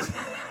yeah, it is.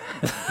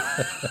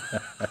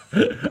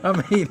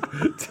 I mean,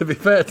 to be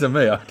fair to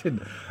me, I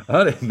didn't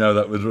know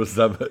that was Russ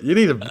Abbott. You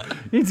need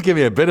to give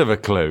me a bit of a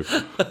clue.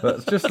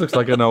 That just looks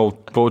like an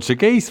old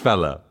Portuguese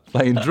fella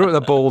playing drum. A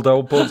bald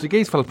old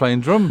Portuguese fella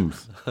playing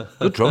drums.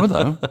 Good drummer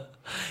though.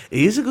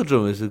 He is a good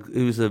drummer.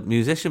 He was a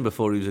musician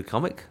before he was a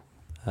comic.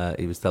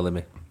 He was telling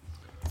me.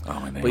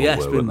 Oh, and they all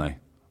were, weren't they?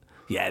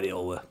 Yeah, they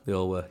all were. They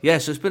all were. Yeah,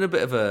 so it's been a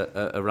bit of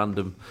a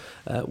random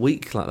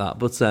week like that.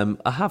 But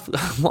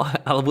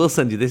I will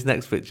send you this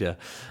next picture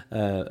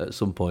at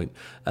some point,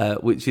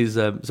 which is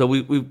so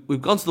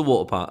we've gone to the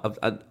water park.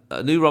 I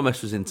knew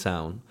Romesh was in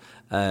town,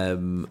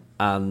 and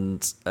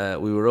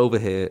we were over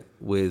here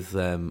with.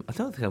 I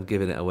don't think I'm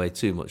giving it away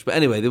too much, but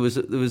anyway, there was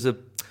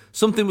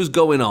something was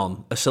going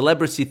on. A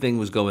celebrity thing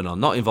was going on,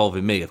 not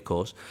involving me, of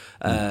course.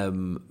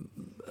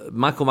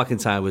 Michael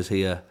McIntyre was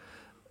here,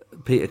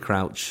 Peter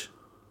Crouch,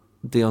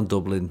 Dion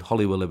Dublin,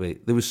 Holly Willoughby.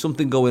 There was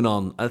something going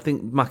on. I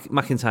think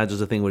McIntyre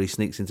does a thing where he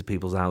sneaks into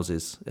people's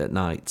houses at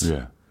night.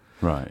 Yeah,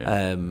 right.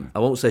 Yeah. I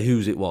won't say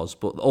whose it was,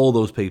 but all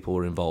those people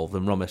were involved,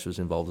 and Romesh was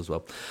involved as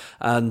well.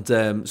 And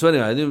so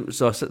anyway, I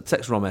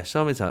text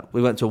Romesh.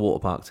 We went to a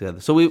water park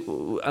together. So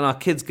and our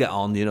kids get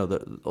on.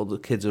 All the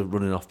kids are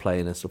running off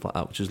playing and stuff like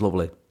that, which is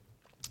lovely.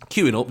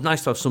 Queuing up,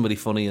 nice to have somebody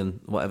funny and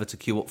whatever to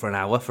queue up for an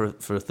hour for a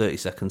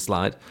 30-second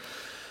slide.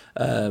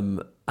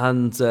 But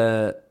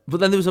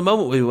then there was a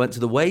moment where we went to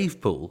the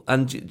wave pool,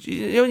 and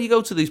when you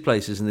go to these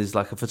places and there's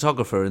like a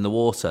photographer in the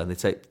water and they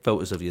take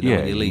photos of you, and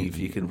when you leave,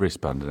 you can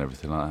wristband and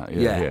everything like that.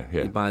 Yeah.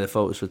 You buy the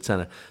photos for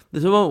 £10.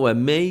 There's a moment where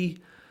me,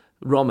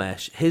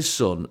 Romesh, his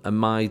son, and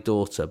my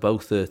daughter,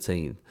 both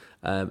 13,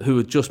 who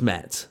had just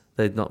met.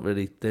 They didn't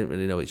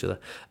really know each other.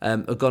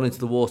 Have gone into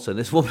the water, and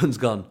this woman's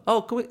gone,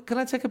 "Oh, can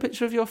I take a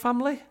picture of your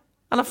family?"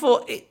 And I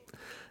thought,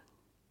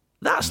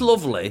 that's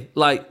lovely.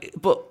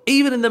 But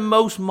even in the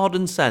most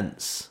modern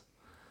sense,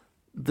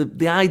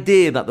 the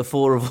idea that the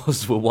four of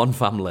us were one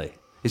family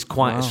is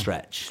quite a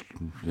stretch.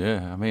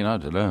 Yeah, I mean, I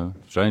don't know.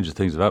 Stranger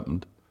things have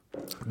happened.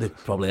 They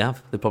probably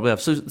have.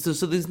 So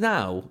there's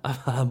now.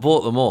 I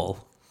bought them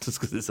all just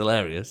because it's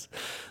hilarious.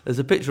 There's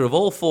a picture of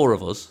all four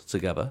of us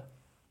together.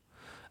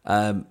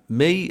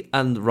 Me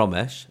and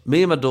Romesh,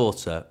 me and my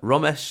daughter,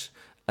 Romesh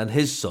and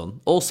his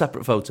son, all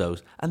separate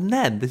photos. And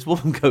then this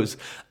woman goes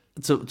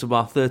to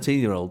our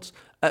 13-year-olds,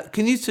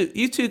 can you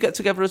two get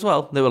together as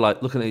well? They were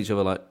like looking at each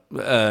other like,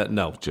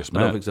 no, just I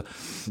don't think so.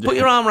 Put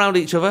your arm around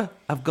each other.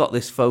 I've got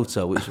this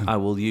photo which I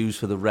will use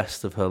for the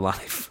rest of her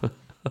life.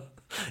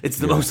 It's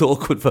the most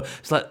awkward.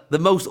 It's like the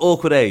most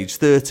awkward age,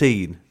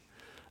 13.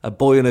 A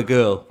boy and a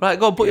girl. Right,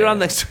 go on, put your hand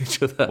next to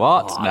each other.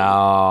 What? Oh,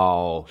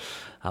 no.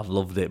 I've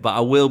loved it, but I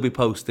will be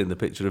posting the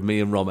picture of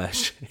me and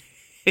Romesh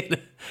in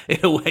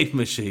a wave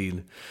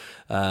machine.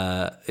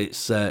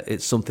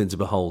 It's something to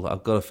behold.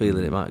 I've got a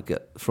feeling it might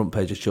get the front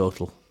page of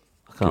Chortle.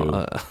 I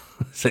can't.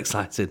 It's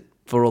exciting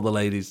for all the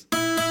ladies.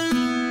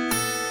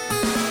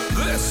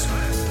 This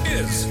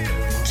is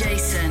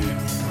Jason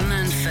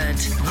Manford.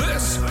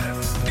 This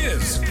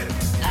is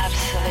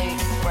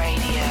Absolute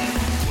Radio.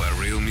 where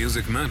real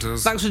music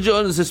matters. Thanks for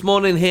joining us this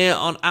morning here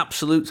on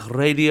Absolute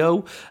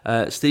Radio.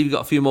 Steve, you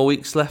got a few more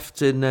weeks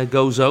left in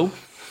Gozo.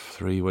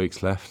 3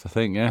 weeks left, I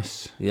think.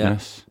 Yes. Yeah.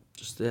 Yes.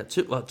 Just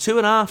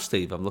 2.5,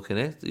 Steve. I'm looking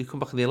here. You come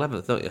back on the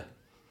 11th, don't you?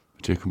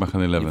 Do you come back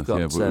on the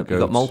 11th? You've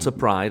got Malta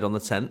Pride on the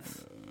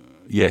 10th.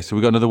 Yeah, so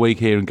we've got another week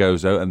here in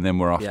Gozo, and then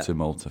we're off to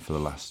Malta for the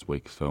last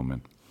week of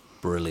filming.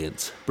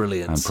 Brilliant.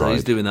 And So he's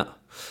Pride. doing that.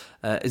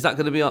 Is that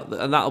going to be on?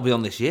 And that'll be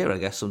on this year, I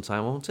guess,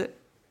 sometime, won't it?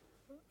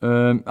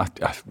 I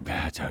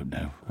don't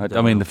know.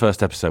 I mean, the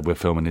first episode we're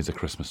filming is a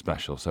Christmas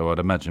special, so I'd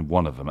imagine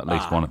at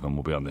least one of them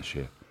will be on this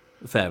year.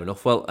 Fair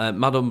enough. Well,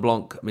 Madame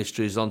Blanc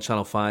Mysteries on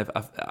Channel 5.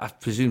 I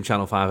presume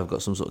Channel 5 have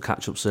got some sort of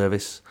catch-up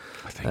service.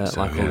 I think so,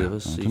 like all the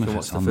others. I So don't you know can if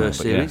watch it's the on there, first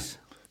but series.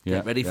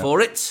 Get ready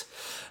for it.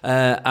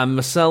 And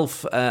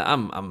myself,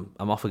 I'm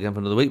off again for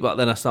another week, but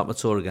then I start my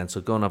tour again, so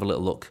go and have a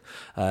little look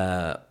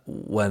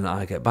when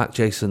I get back.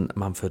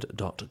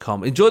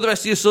 jasonmanford.com. Enjoy the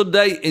rest of your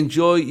Sunday,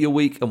 enjoy your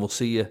week, and we'll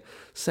see you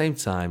same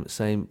time,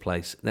 same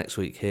place next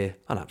week here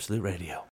on Absolute Radio.